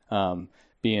 I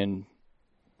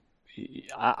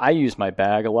use my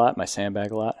bag a lot, my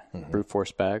sandbag a lot, Brute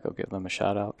Force bag. I'll give them a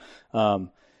shout out.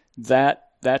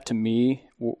 That to me,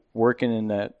 working in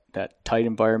that tight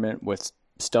environment with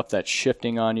stuff that's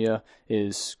shifting on you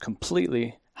is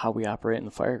completely how we operate in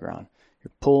the fireground.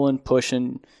 You're pulling,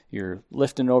 pushing, you're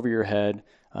lifting over your head,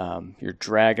 you're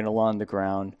dragging along the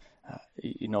ground.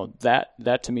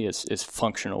 That to me is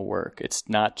functional work. It's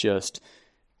not just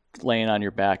laying on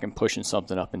your back and pushing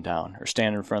something up and down, or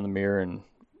standing in front of the mirror and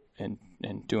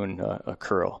doing a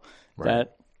curl. Right.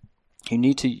 That you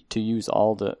need to use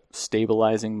all the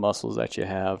stabilizing muscles that you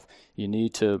have. You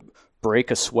need to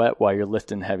break a sweat while you're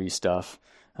lifting heavy stuff.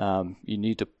 You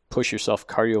need to push yourself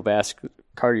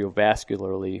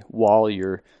cardiovascularly while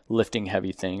you're lifting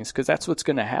heavy things, because that's what's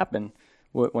going to happen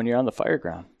when you're on the fire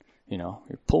ground.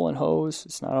 You're pulling hose.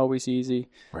 It's not always easy.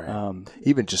 Right.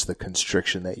 Even just the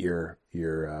constriction that your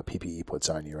PPE puts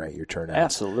on you, right? Your turnout.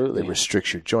 Absolutely. It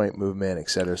restricts your joint movement, et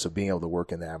cetera. So being able to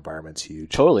work in that environment's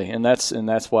huge. Totally. And that's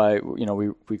why,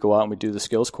 we go out and we do the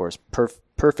skills course.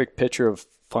 Perfect picture of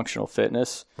functional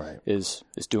fitness is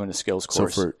doing a skills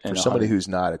course. So for somebody who's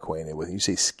not acquainted with, you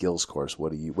say skills course,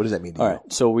 what does that mean to you? All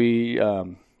right. So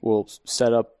we'll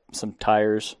set up some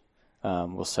tires.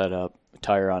 We'll set up a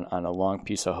tire on a long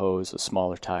piece of hose, a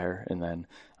smaller tire, and then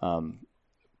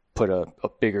put a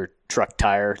bigger truck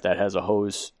tire that has a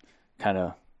hose kind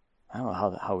of, I don't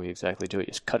know how we exactly do it.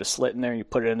 You just cut a slit in there and you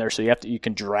put it in there so you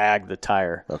can drag the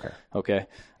tire. Okay.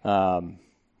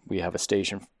 We have a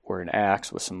station or an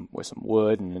axe with some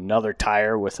wood, and another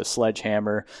tire with a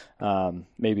sledgehammer,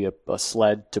 maybe a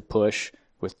sled to push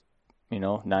with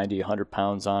 90, 100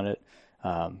 pounds on it,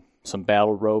 some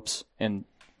battle ropes, and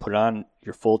put on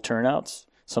your full turnouts.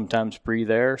 Sometimes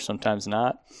breathe air, sometimes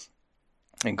not,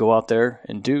 and go out there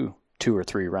and do 2 or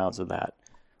 3 rounds of that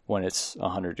when it's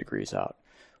 100 degrees out.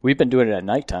 We've been doing it at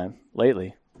nighttime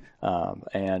lately,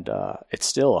 and it's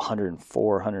still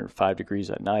 104, 105 degrees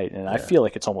at night, and I feel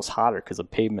like it's almost hotter because the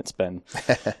pavement's been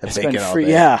free.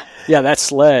 Yeah, that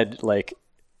sled, like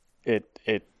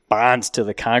it bonds to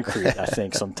the concrete, I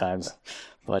think sometimes.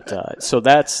 But so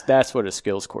that's what a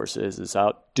skills course is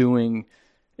out doing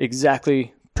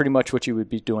exactly pretty much what you would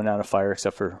be doing on a fire,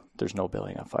 except for there's no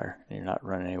building on fire and you're not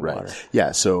running any water.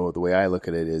 Yeah. So the way I look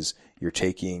at it is you're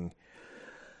taking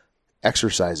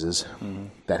exercises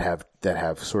that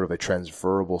have sort of a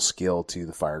transferable skill to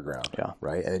the fire ground,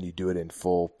 right? And then you do it in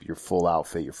your full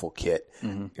outfit, your full kit,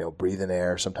 breathing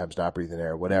air, sometimes not breathing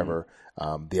air, whatever.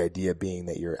 The idea being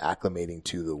that you're acclimating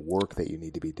to the work that you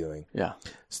need to be doing. Yeah.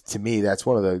 To me, that's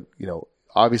one of the,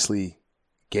 obviously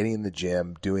getting in the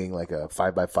gym, doing like a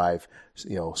 5x5,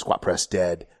 squat press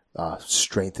dead,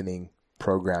 strengthening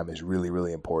program is really,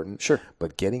 really important. Sure.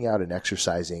 But getting out and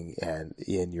exercising and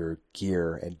in your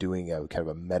gear and doing a kind of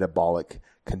a metabolic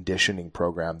conditioning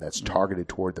program that's targeted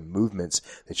toward the movements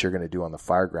that you're going to do on the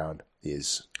fire ground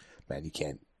is, man, you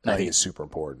can't. I think it's super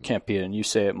important. Can't beat it. And you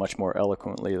say it much more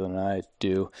eloquently than I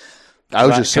do. I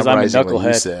was just summarizing what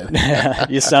you said.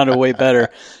 You sounded way better.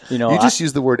 You just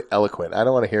used the word eloquent. I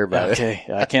don't want to hear about it. Okay.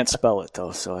 I can't spell it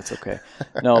though, so it's okay.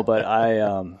 No, but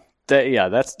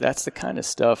that's the kind of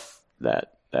stuff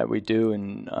that we do,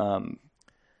 and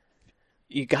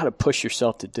you got to push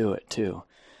yourself to do it too.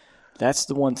 That's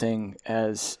the one thing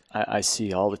as I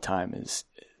see all the time is,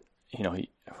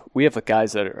 we have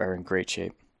guys that are in great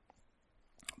shape,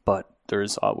 but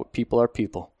there's people are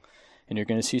people, and you're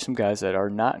going to see some guys that are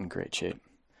not in great shape,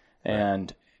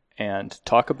 and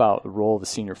talk about the role of the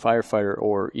senior firefighter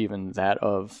or even that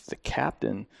of the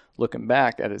captain looking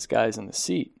back at his guys in the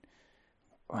seat.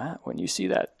 When you see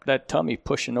that tummy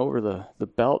pushing over the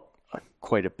belt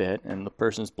quite a bit and the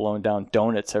person's blowing down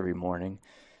donuts every morning,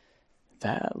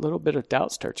 that little bit of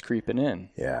doubt starts creeping in.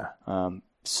 Yeah.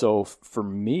 So for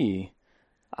me,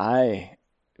 I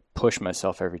push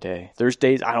myself every day. There's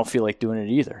days I don't feel like doing it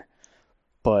either.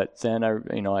 But then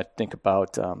I think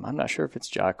about, I'm not sure if it's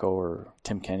Jocko or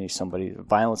Tim Kenny, somebody,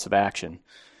 violence of action.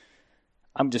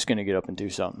 I'm just going to get up and do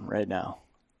something right now.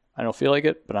 I don't feel like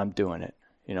it, but I'm doing it,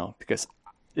 because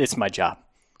it's my job.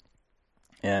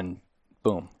 And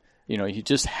boom, you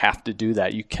just have to do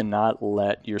that. You cannot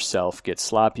let yourself get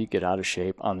sloppy, get out of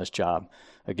shape on this job.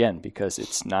 Again, because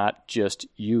it's not just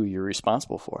you're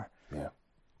responsible for. Yeah.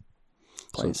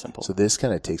 Plain simple. So this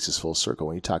kind of takes us full circle.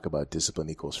 When you talk about discipline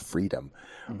equals freedom,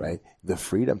 right? The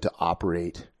freedom to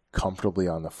operate comfortably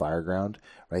on the fire ground,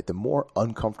 right? The more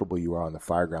uncomfortable you are on the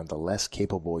fire ground, the less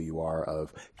capable you are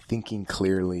of thinking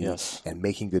clearly and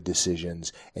making good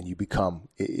decisions, and you become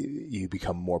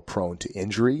more prone to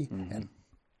injury and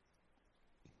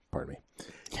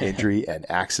injury and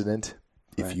accident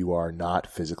if you are not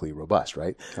physically robust,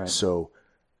 right? So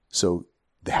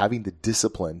having the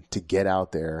discipline to get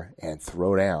out there and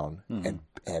throw down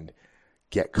and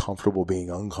get comfortable being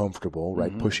uncomfortable,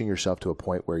 right? Pushing yourself to a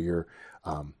point where you're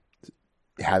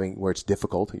where it's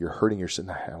difficult, you're hurting yourself.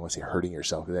 I don't want to say hurting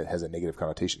yourself, because that has a negative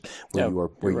connotation.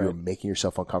 You're making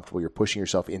yourself uncomfortable, you're pushing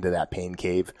yourself into that pain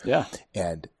cave. Yeah.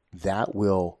 And that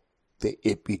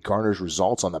it garners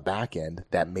results on the back end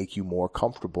that make you more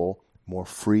comfortable, more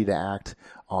free to act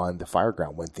on the fire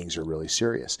ground when things are really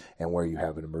serious and where you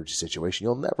have an emergency situation.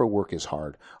 You'll never work as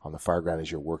hard on the fire ground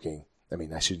as you're working. I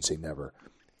mean, I shouldn't say never.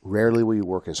 Rarely will you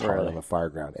work as hard on the fire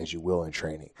ground as you will in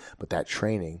training. But that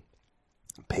training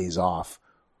pays off,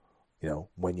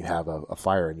 when you have a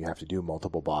fire and you have to do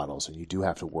multiple bottles and you do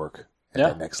have to work at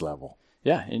that next level.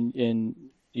 Yeah. And,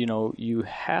 you know, you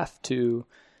have to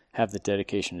have the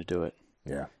dedication to do it.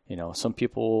 Yeah. You know, some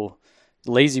people,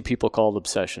 lazy people call it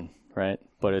obsession, right?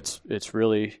 But it's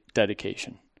really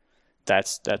dedication.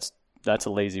 That's a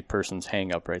lazy person's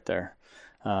hang up right there.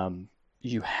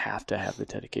 You have to have the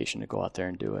dedication to go out there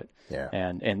and do it. Yeah.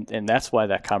 And that's why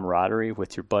that camaraderie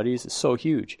with your buddies is so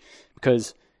huge,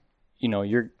 because, you know,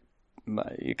 you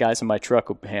guys in my truck,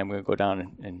 hey, I'm going to go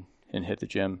down and hit the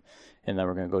gym, and then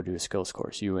we're going to go do a skills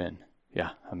course. You in?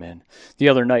 Yeah, I'm in. The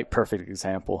other night, perfect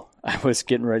example. I was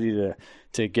getting ready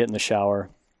to get in the shower,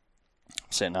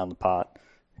 sitting on the pot.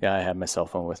 Yeah, I had my cell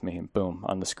phone with me, and boom,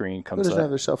 on the screen comes Who doesn't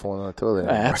have their cell phone on the toilet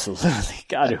anymore? Absolutely,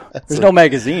 got to. There's no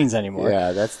magazines anymore.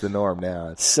 Yeah, that's the norm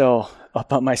now. So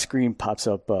up on my screen pops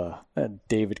up a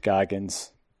David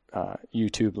Goggins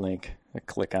YouTube link. I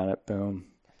click on it, boom.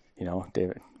 You know,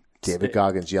 David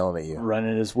Goggins yelling at you,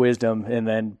 running his wisdom, and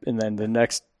then the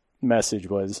next message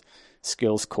was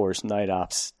skills course night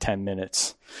ops 10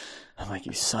 minutes. I'm like,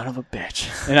 you son of a bitch.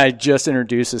 And I just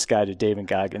introduced this guy to David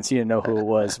Goggins. He didn't know who it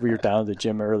was. We were down at the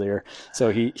gym earlier.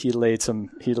 So he laid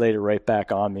it right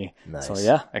back on me. Nice. So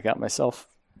yeah, I got myself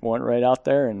went right out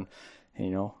there and,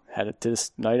 you know, had to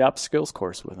this night ops skills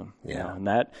course with him. Yeah. You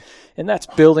know, and that's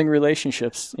building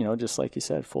relationships, you know, just like you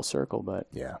said, full circle. But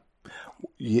yeah.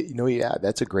 Yeah,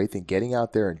 that's a great thing. Getting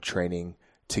out there and training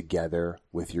together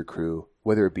with your crew,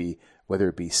 whether it be,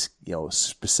 you know,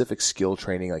 specific skill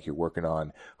training, like you're working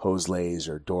on hose lays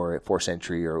or door force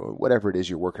entry or whatever it is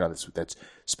you're working on that's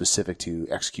specific to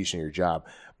execution of your job.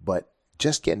 But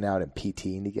just getting out and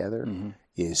PTing together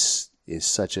is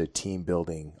such a team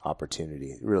building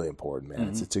opportunity. Really important, man.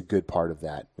 It's a good part of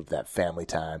that family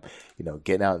time, you know,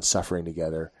 getting out and suffering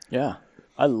together. Yeah.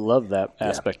 I love that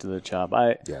aspect of the job.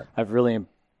 I've really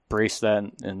embraced that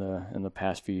in the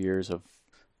past few years of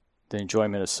the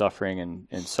enjoyment of suffering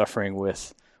and suffering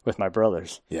with my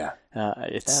brothers. Yeah.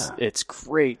 It's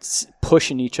great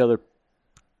pushing each other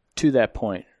to that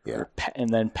point and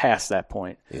then past that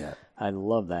point. Yeah. I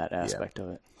love that aspect of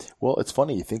it. Well, it's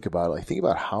funny you think about it. Like, think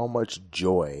about how much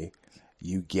joy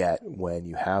you get when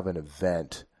you have an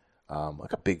event,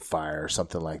 like a big fire or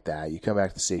something like that. You come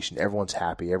back to the station, everyone's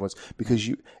happy,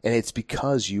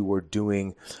 because you were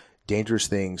doing dangerous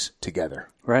things together.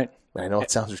 Right. I know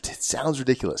it sounds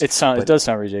ridiculous. It does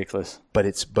sound ridiculous.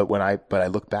 But when I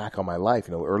look back on my life,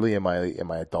 you know, early in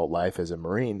my adult life as a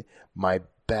Marine, my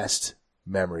best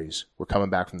memories were coming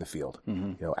back from the field.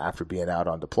 You know, after being out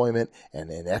on deployment and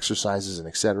exercises and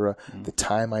etc. The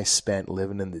time I spent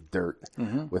living in the dirt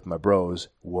with my bros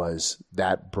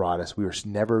brought us. We were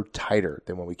never tighter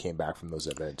than when we came back from those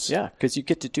events. Yeah, because you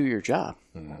get to do your job.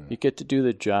 You get to do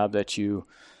the job that you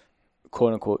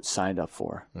quote unquote signed up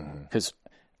for. Because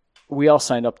we all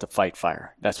signed up to fight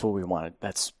fire. That's what we wanted.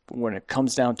 That's when it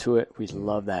comes down to it. We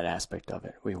love that aspect of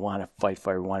it. We want to fight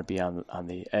fire. We want to be on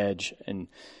the edge and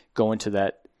go into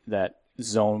that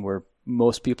zone where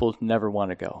most people never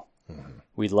want to go.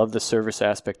 We love the service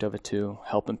aspect of it too,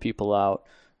 helping people out.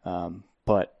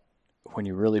 But when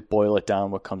you really boil it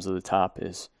down, what comes to the top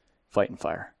is fighting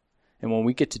fire. And when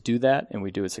we get to do that and we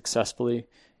do it successfully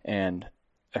and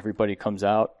everybody comes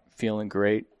out feeling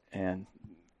great and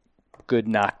good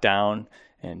knockdown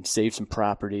and save some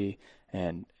property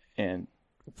and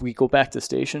we go back to the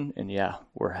station and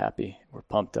we're happy, we're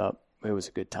pumped up, it was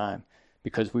a good time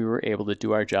because we were able to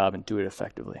do our job and do it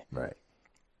effectively. Right.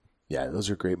 Yeah, those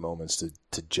are great moments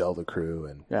to gel the crew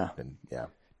and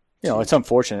you know, it's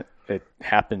unfortunate it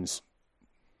happens,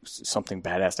 something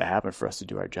bad has to happen for us to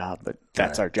do our job, but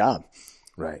that's our job.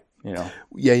 Right. You know.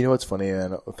 Yeah, you know what's funny,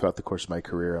 and throughout the course of my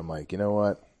career I'm like, you know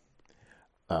what,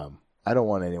 I don't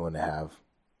want anyone to have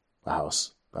a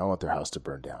house. I don't want their house to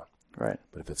burn down. Right.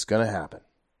 But if it's going to happen,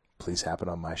 please happen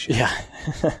on my shift. Yeah.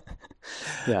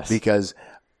 Yes. Because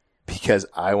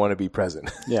I want to be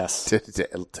present. Yes.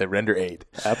 to render aid.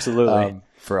 Absolutely.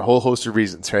 For a whole host of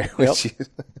reasons, right? Yep.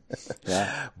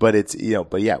 Yeah. But it's, you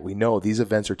know, we know these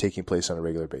events are taking place on a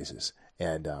regular basis.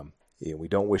 And, you know, we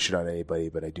don't wish it on anybody,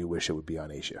 but I do wish it would be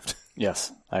on A shift.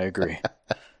 Yes, I agree.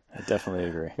 I definitely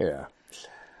agree. Yeah.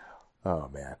 Oh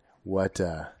man. What,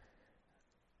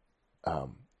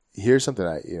 here's something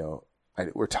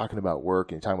we're talking about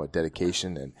work and you're talking about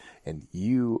dedication and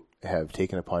you have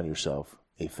taken upon yourself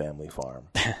a family farm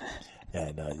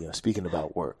and, you know, speaking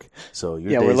about work. So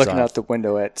we're looking out the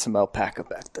window at some alpaca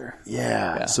back there.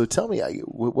 Yeah. So tell me,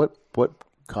 what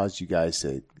caused you guys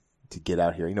to get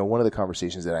out here? You know, one of the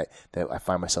conversations that I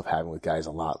find myself having with guys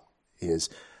a lot is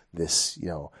this, you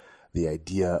know, the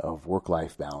idea of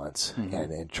work-life balance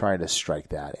and trying to strike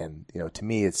that. And, you know, to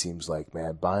me, it seems like,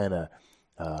 man, buying a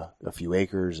few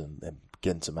acres and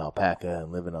getting some alpaca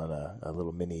and living on a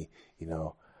little mini, then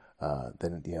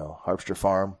Harpster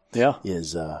Farm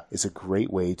is a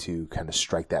great way to kind of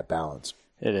strike that balance.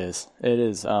 It is.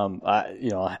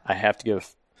 I have to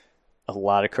give a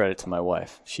lot of credit to my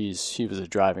wife. She was a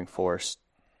driving force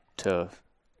to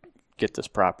get this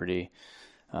property.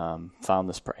 Found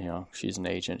this, she's an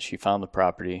agent. She found the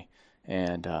property,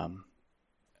 and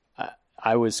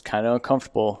I was kind of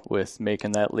uncomfortable with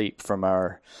making that leap from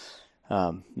our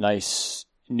nice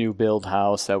new build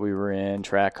house that we were in,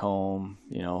 track home,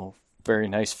 very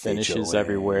nice finishes HOA.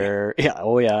 Everywhere. Yeah,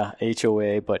 oh yeah,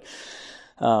 HOA. But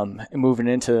moving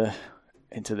into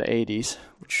the 80s,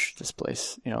 which this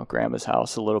place, grandma's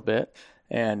house a little bit,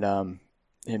 and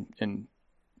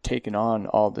taking on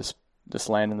all this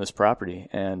land and this property,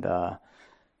 and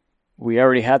we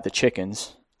already had the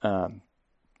chickens.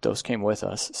 Those came with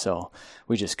us, so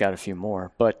we just got a few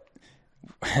more. But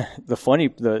the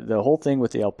whole thing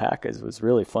with the alpacas was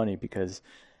really funny because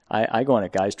I go on a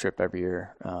guys trip every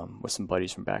year with some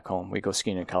buddies from back home. We go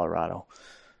skiing in Colorado.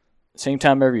 Same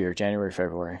time every year, January,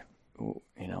 February,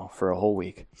 for a whole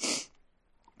week.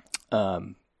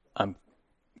 I'm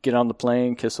get on the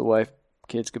plane, kiss the wife,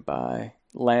 kids goodbye,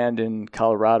 land in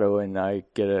Colorado, and I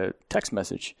get a text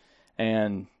message,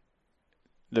 and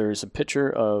there's a picture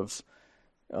of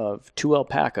 2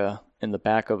 alpaca in the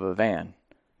back of a van.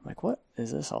 I'm like, what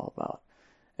is this all about?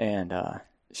 And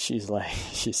she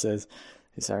says,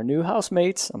 it's our new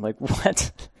housemates. I'm like,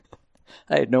 what?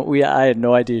 I had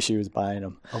no idea she was buying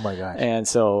them. Oh my gosh! And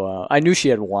so I knew she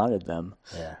had wanted them.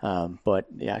 Yeah. But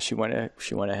yeah, she went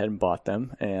ahead and bought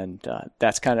them, and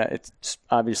that's it's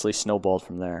obviously snowballed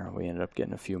from there. We ended up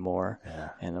getting a few more,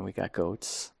 and then we got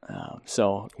goats.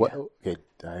 What? Okay,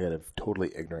 I got a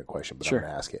totally ignorant question, but Sure. I'm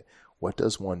going to ask it. What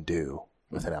does one do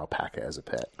with an alpaca as a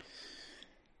pet?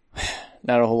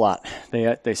 Not a whole lot.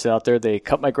 They sit out there. They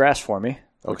cut my grass for me,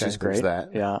 which is great.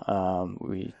 That. Yeah.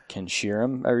 We can shear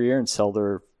them every year and sell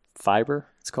their fiber,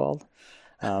 it's called,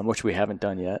 which we haven't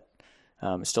done yet.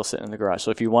 It's still sitting in the garage.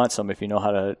 So if you want some, if you know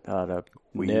how to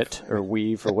knit or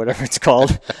weave or whatever it's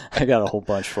called, I got a whole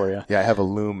bunch for you. Yeah, I have a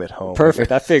loom at home.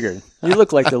 Perfect. I figured. You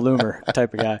look like the loomer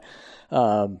type of guy.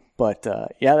 But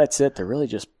that's it. They're really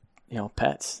just,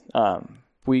 pets.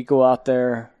 We go out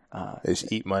there. They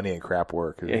just eat money and crap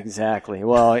work. Exactly.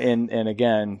 Well, and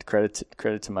again, credit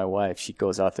to my wife. She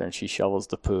goes out there and she shovels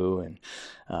the poo, and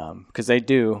because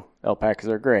alpacas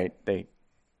are great.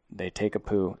 They take a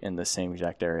poo in the same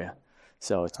exact area,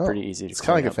 so it's pretty easy to. It's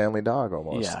kind of like a family dog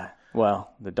almost. Yeah.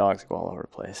 Well, the dogs go all over the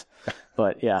place,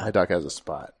 but yeah, my dog has a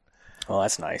spot. Well,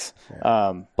 that's nice.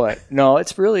 Yeah. But no,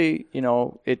 it's really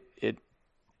it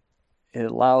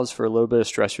allows for a little bit of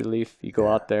stress relief. You go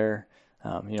out there,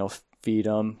 feed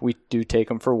them. We do take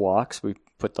them for walks. We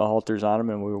put the halters on them,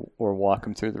 and we're walk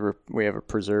them through we have a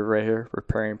preserve right here,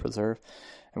 riparian preserve,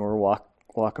 and we're walk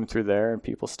them through there, and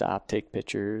people stop, take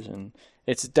pictures, and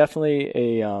it's definitely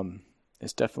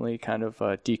kind of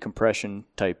a decompression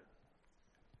type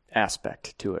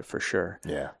aspect to it for sure.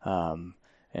 Yeah.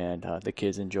 And the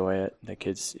kids enjoy it.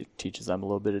 It teaches them a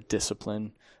little bit of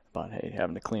discipline about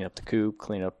having to clean up the coop,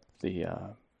 clean up the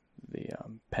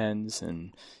pens,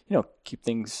 and keep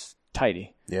things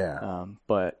tidy. Yeah.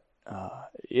 But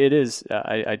it is.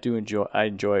 I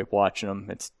enjoy watching them.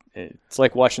 It's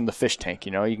like watching the fish tank.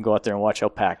 You can go out there and watch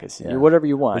alpacas. Yeah. Whatever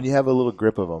you want. When you have a little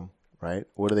grip of them, right?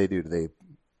 What do? Do they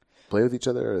play with each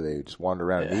other, or do they just wander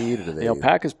around and eat? Or do they... The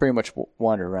alpacas pretty much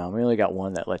wander around. We only got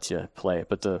one that lets you play,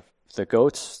 but the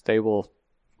goats, they'll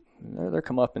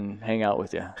come up and hang out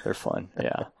with you. They're fun.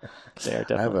 Yeah, they are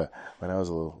definitely. When I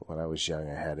was young,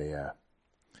 I had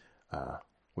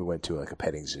we went to like a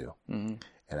petting zoo, mm-hmm.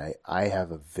 and I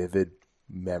have a vivid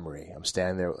memory. I'm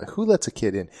standing there, like, who lets a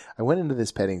kid in? I went into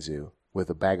this petting zoo with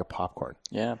a bag of popcorn.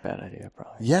 Yeah, bad idea,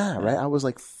 probably. Yeah, right. I was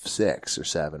like 6 or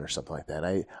 7 or something like that.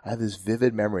 I have this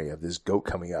vivid memory of this goat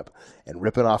coming up and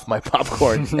ripping off my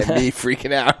popcorn and me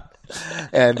freaking out.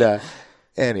 And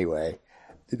anyway,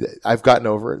 I've gotten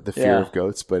over the fear of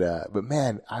goats, but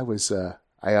man, I was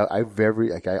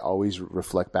I always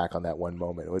reflect back on that one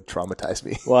moment. It would traumatize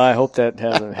me. Well, I hope that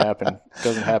doesn't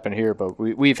happen here, but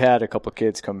we've had a couple of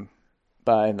kids come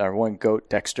by, and our one goat,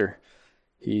 Dexter,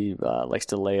 he likes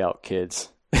to lay out kids.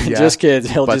 Yeah. Just kids.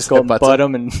 He'll just go and butt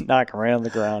them and knock them right on the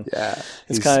ground. Yeah.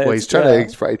 He's probably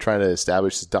trying to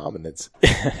establish his dominance.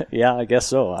 Yeah, I guess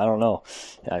so. I don't know.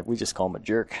 Yeah, we just call him a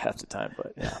jerk half the time,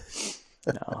 but yeah.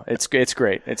 No, it's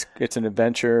great. It's an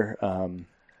adventure.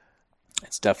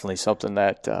 It's definitely something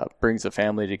that brings the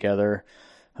family together,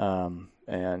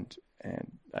 and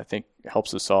I think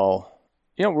helps us all.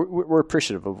 We're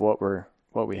appreciative of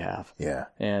what we have. Yeah.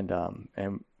 And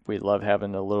we love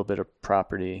having a little bit of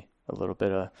property a little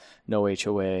bit of no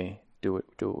HOA, do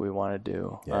what we want to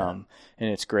do. Yeah. And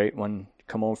it's great when you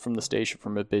come home from the station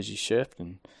from a busy shift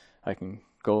and I can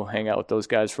go hang out with those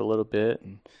guys for a little bit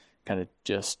and kind of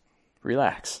just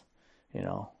relax,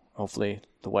 hopefully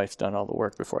the wife's done all the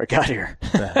work before I got here.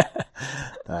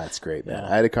 That's great, man.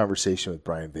 Yeah. I had a conversation with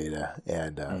Brian Veda,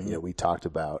 and we talked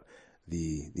about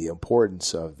the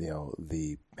importance of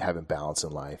the having balance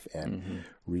in life and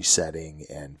resetting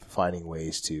and finding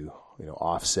ways to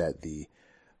offset the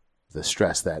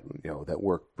stress that that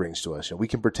work brings to us. We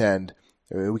can pretend,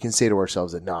 we can say to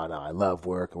ourselves that no, I love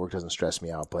work and work doesn't stress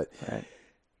me out, but Right.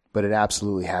 But it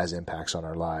absolutely has impacts on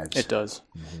our lives. It does.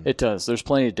 It does. There's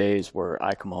plenty of days where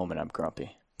I come home and I'm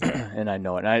grumpy, and I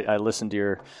know it. And I listened to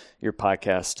your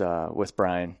podcast with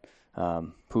Brian,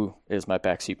 who is my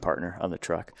backseat partner on the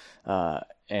truck,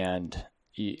 and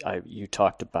you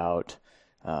talked about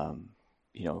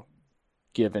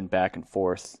giving back and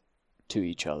forth to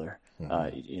each other.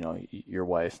 Your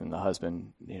wife and the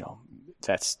husband.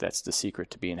 That's the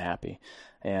secret to being happy,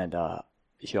 and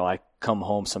I come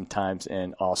home sometimes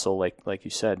and also like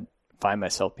you said, find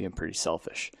myself being pretty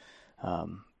selfish,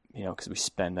 because we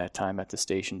spend that time at the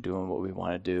station doing what we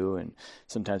want to do, and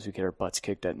sometimes we get our butts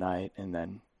kicked at night, and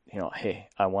then hey,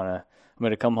 I'm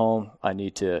going to come home. I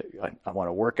want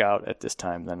to work out at this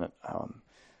time. Then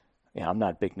I'm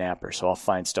not a big napper, so I'll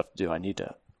find stuff to do. I need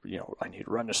to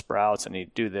run to Sprouts. I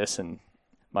need to do this, and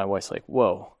my wife's like,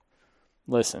 whoa,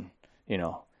 listen,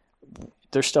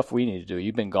 there's stuff we need to do.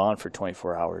 You've been gone for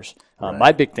 24 hours. Right.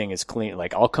 My big thing is clean.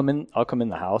 Like I'll come in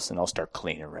the house and I'll start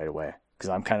cleaning right away because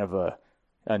I'm kind of a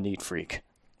neat freak.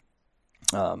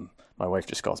 My wife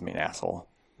just calls me an asshole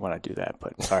when I do that,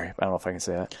 but sorry, I don't know if I can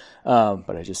say that.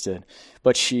 But I just did.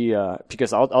 But she,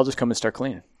 because I'll just come and start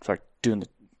cleaning, start doing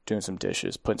some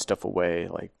dishes, putting stuff away.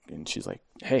 And she's like,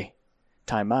 hey,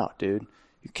 time out, dude.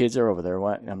 Your kids are over there.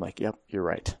 What? And I'm like, yep, you're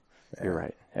right. Yeah. You're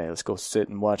right. Hey, let's go sit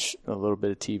and watch a little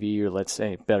bit of TV, or let's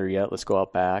say, better yet, let's go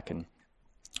out back and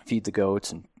feed the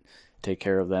goats and take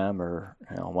care of them, or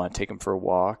want to take them for a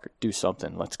walk, or do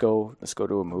something. Let's go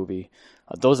to a movie.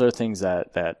 Those are things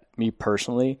that me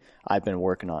personally I've been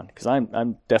working on, because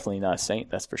I'm definitely not a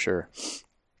saint, that's for sure.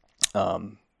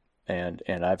 And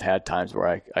I've had times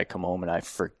where I come home and I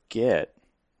forget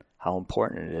how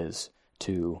important it is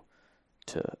to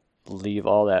leave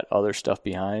all that other stuff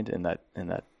behind, and that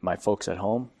my folks at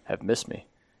home have missed me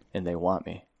and they want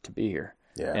me to be here.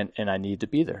 Yeah. And I need to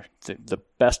be there. The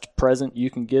best present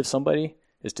you can give somebody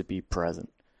is to be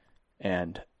present.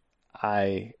 And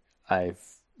I've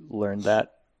learned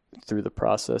that through the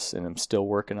process, and I'm still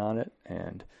working on it.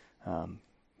 And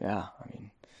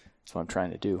that's what I'm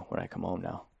trying to do when I come home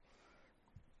now.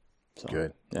 So,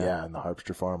 good. Yeah, and the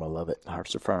Harpster Farm, I love it. The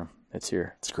Harpster Farm, it's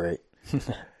here. It's great.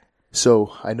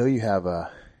 So I know you have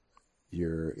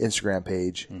your Instagram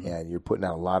page, and you're putting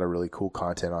out a lot of really cool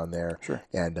content on there. Sure.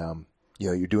 And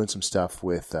you're doing some stuff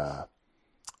with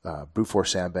brute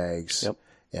force sandbags. Yep.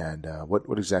 And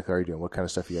what exactly are you doing? What kind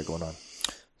of stuff you got going on?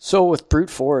 So with brute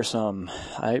force,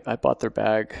 I bought their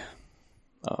bag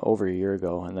over a year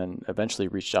ago, and then eventually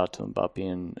reached out to them about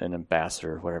being an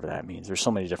ambassador, whatever that means. There's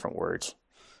so many different words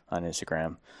on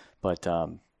Instagram, but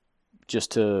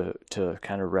just to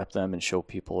kind of rep them and show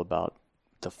people about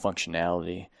the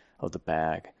functionality of the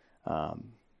bag.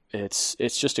 It's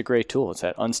just a great tool. It's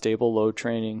that unstable load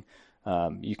training.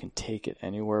 You can take it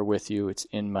anywhere with you. It's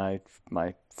in my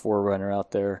Forerunner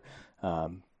out there. I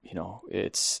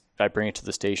bring it to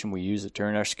the station. We use it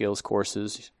during our skills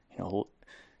courses.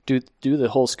 Do the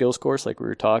whole skills course like we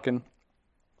were talking.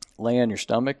 Lay on your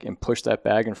stomach and push that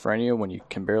bag in front of you when you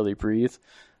can barely breathe.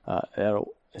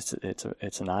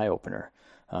 It's an eye opener.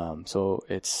 So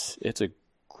it's a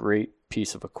great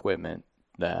piece of equipment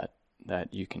that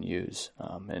you can use.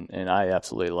 And I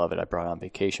absolutely love it. I brought it on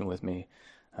vacation with me.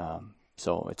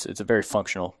 So it's a very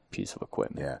functional piece of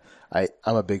equipment. Yeah.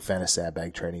 I'm a big fan of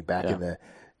sandbag training. Back in the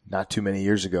not too many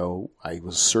years ago, I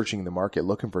was searching the market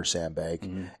looking for a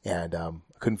sandbag, and I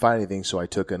couldn't find anything. So I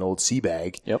took an old sea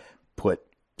bag, put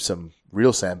some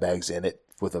real sandbags in it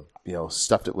with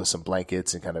stuffed it with some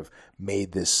blankets, and kind of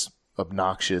made this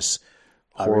obnoxious,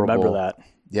 horrible. I remember that.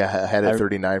 Yeah, I had a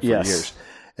 39 for years,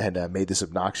 and made this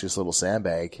obnoxious little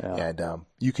sandbag, and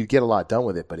you could get a lot done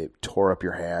with it, but it tore up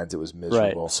your hands. It was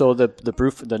miserable. Right. So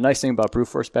the nice thing about brute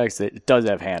force bags is that it does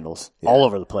have handles all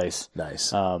over the place.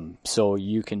 Nice. So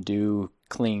you can do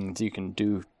cleans, you can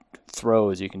do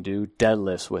throws, you can do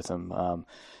deadlifts with them.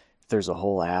 There's a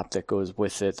whole app that goes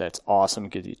with it that's awesome,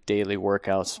 gives you daily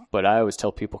workouts. But I always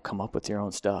tell people, come up with your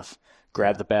own stuff.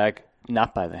 Grab the bag,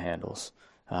 not by the handles.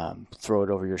 Throw it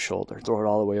over your shoulder. Throw it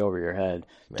all the way over your head.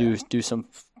 Do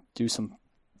some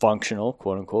functional,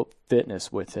 quote unquote,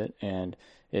 fitness with it. And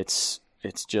it's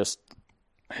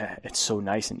so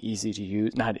nice and easy to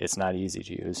use. It's not easy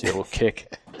to use. It will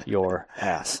kick your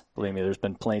ass. Believe me, there's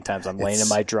been plenty of times I'm laying in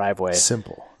my driveway.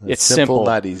 Simple. It's simple,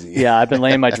 not easy. Yeah, I've been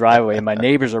laying in my driveway, and my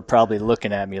neighbors are probably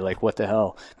looking at me like, what the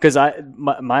hell? Because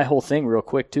my whole thing real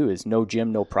quick, too, is no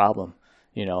gym, no problem.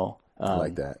 You know, I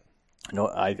like that. No,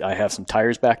 I have some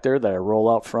tires back there that I roll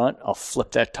out front. I'll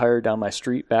flip that tire down my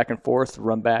street back and forth,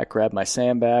 run back, grab my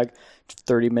sandbag,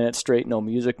 30 minutes straight, no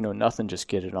music, no nothing, just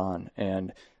get it on.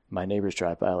 And my neighbors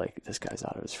drive by like, this guy's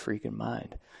out of his freaking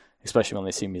mind, especially when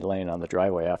they see me laying on the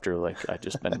driveway after like I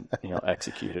just been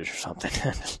executed or something.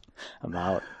 I'm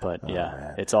out, but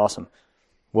man. It's awesome.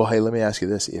 Well, hey, let me ask you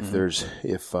this: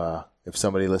 if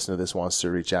somebody listening to this wants to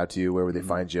reach out to you, where would they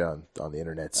find you on the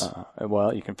internet?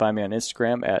 Well, you can find me on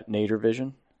Instagram at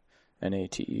Natervision,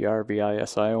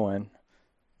 Natervision.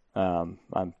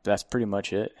 That's pretty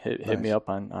much it. Hit me up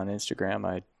on Instagram.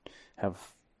 I have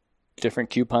different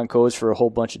coupon codes for a whole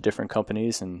bunch of different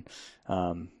companies, and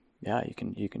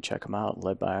you can check them out.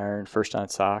 Led by Iron, First On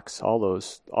Socks, all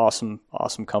those awesome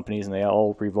companies, and they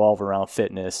all revolve around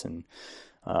fitness, and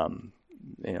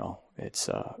it's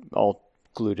all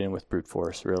glued in with brute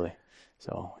force, really.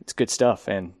 So it's good stuff,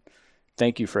 and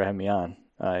thank you for having me on.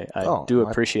 I do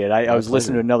appreciate it. I was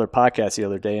listening to another podcast the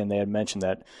other day, and they had mentioned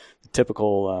that the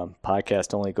typical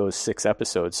podcast only goes 6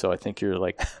 episodes, so I think you're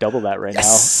like double that right now.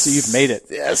 So you've made it.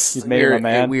 Yes. You've made it, my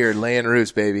man. We are laying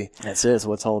roots, baby. That's it. That's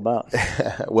what it's all about.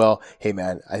 Well, hey,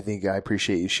 man, I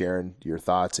appreciate you sharing your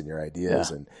thoughts and your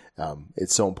ideas, and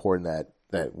it's so important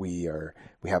that we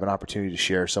have an opportunity to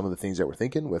share some of the things that we're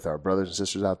thinking with our brothers and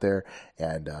sisters out there.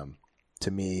 And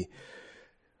to me,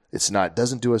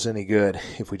 doesn't do us any good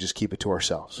if we just keep it to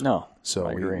ourselves. No.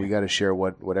 So we got to share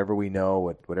whatever we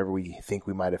know, whatever we think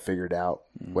we might have figured out,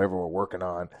 whatever we're working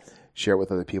on, share it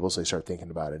with other people so they start thinking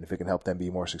about it. And if it can help them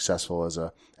be more successful as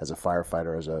a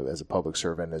firefighter, as a public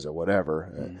servant, as a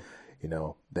whatever,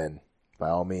 then by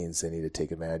all means they need to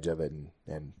take advantage of it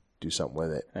and do something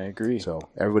with it. I agree. So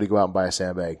everybody go out and buy a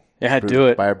sandbag. Yeah, do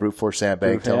it. Buy a brute force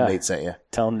sandbag. Tell them Nate sent you.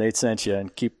 Tell them Nate sent you,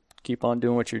 and keep on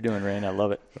doing what you're doing, Rain. I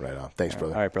love it. Right on. Thanks,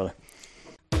 brother. All right, brother.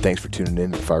 Thanks for tuning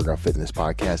in to the Fireground Fitness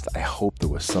Podcast. I hope there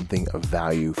was something of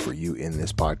value for you in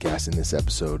this podcast, in this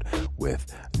episode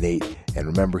with Nate. And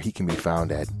remember, he can be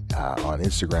found on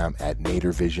Instagram at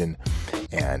Natervision.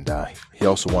 And he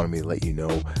also wanted me to let you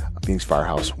know Phoenix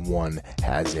Firehouse 1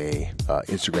 has a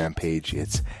Instagram page.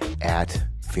 It's at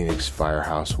Phoenix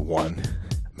Firehouse 1.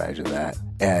 Imagine that.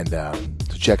 And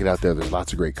so check it out there. There's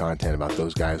lots of great content about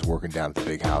those guys working down at the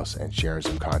big house and sharing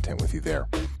some content with you there.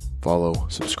 Follow,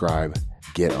 subscribe,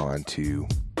 get on to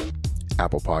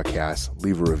Apple Podcasts,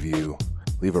 leave a review,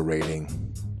 leave a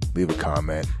rating, leave a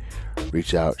comment,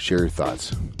 reach out, share your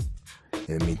thoughts.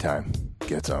 In the meantime,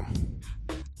 get some.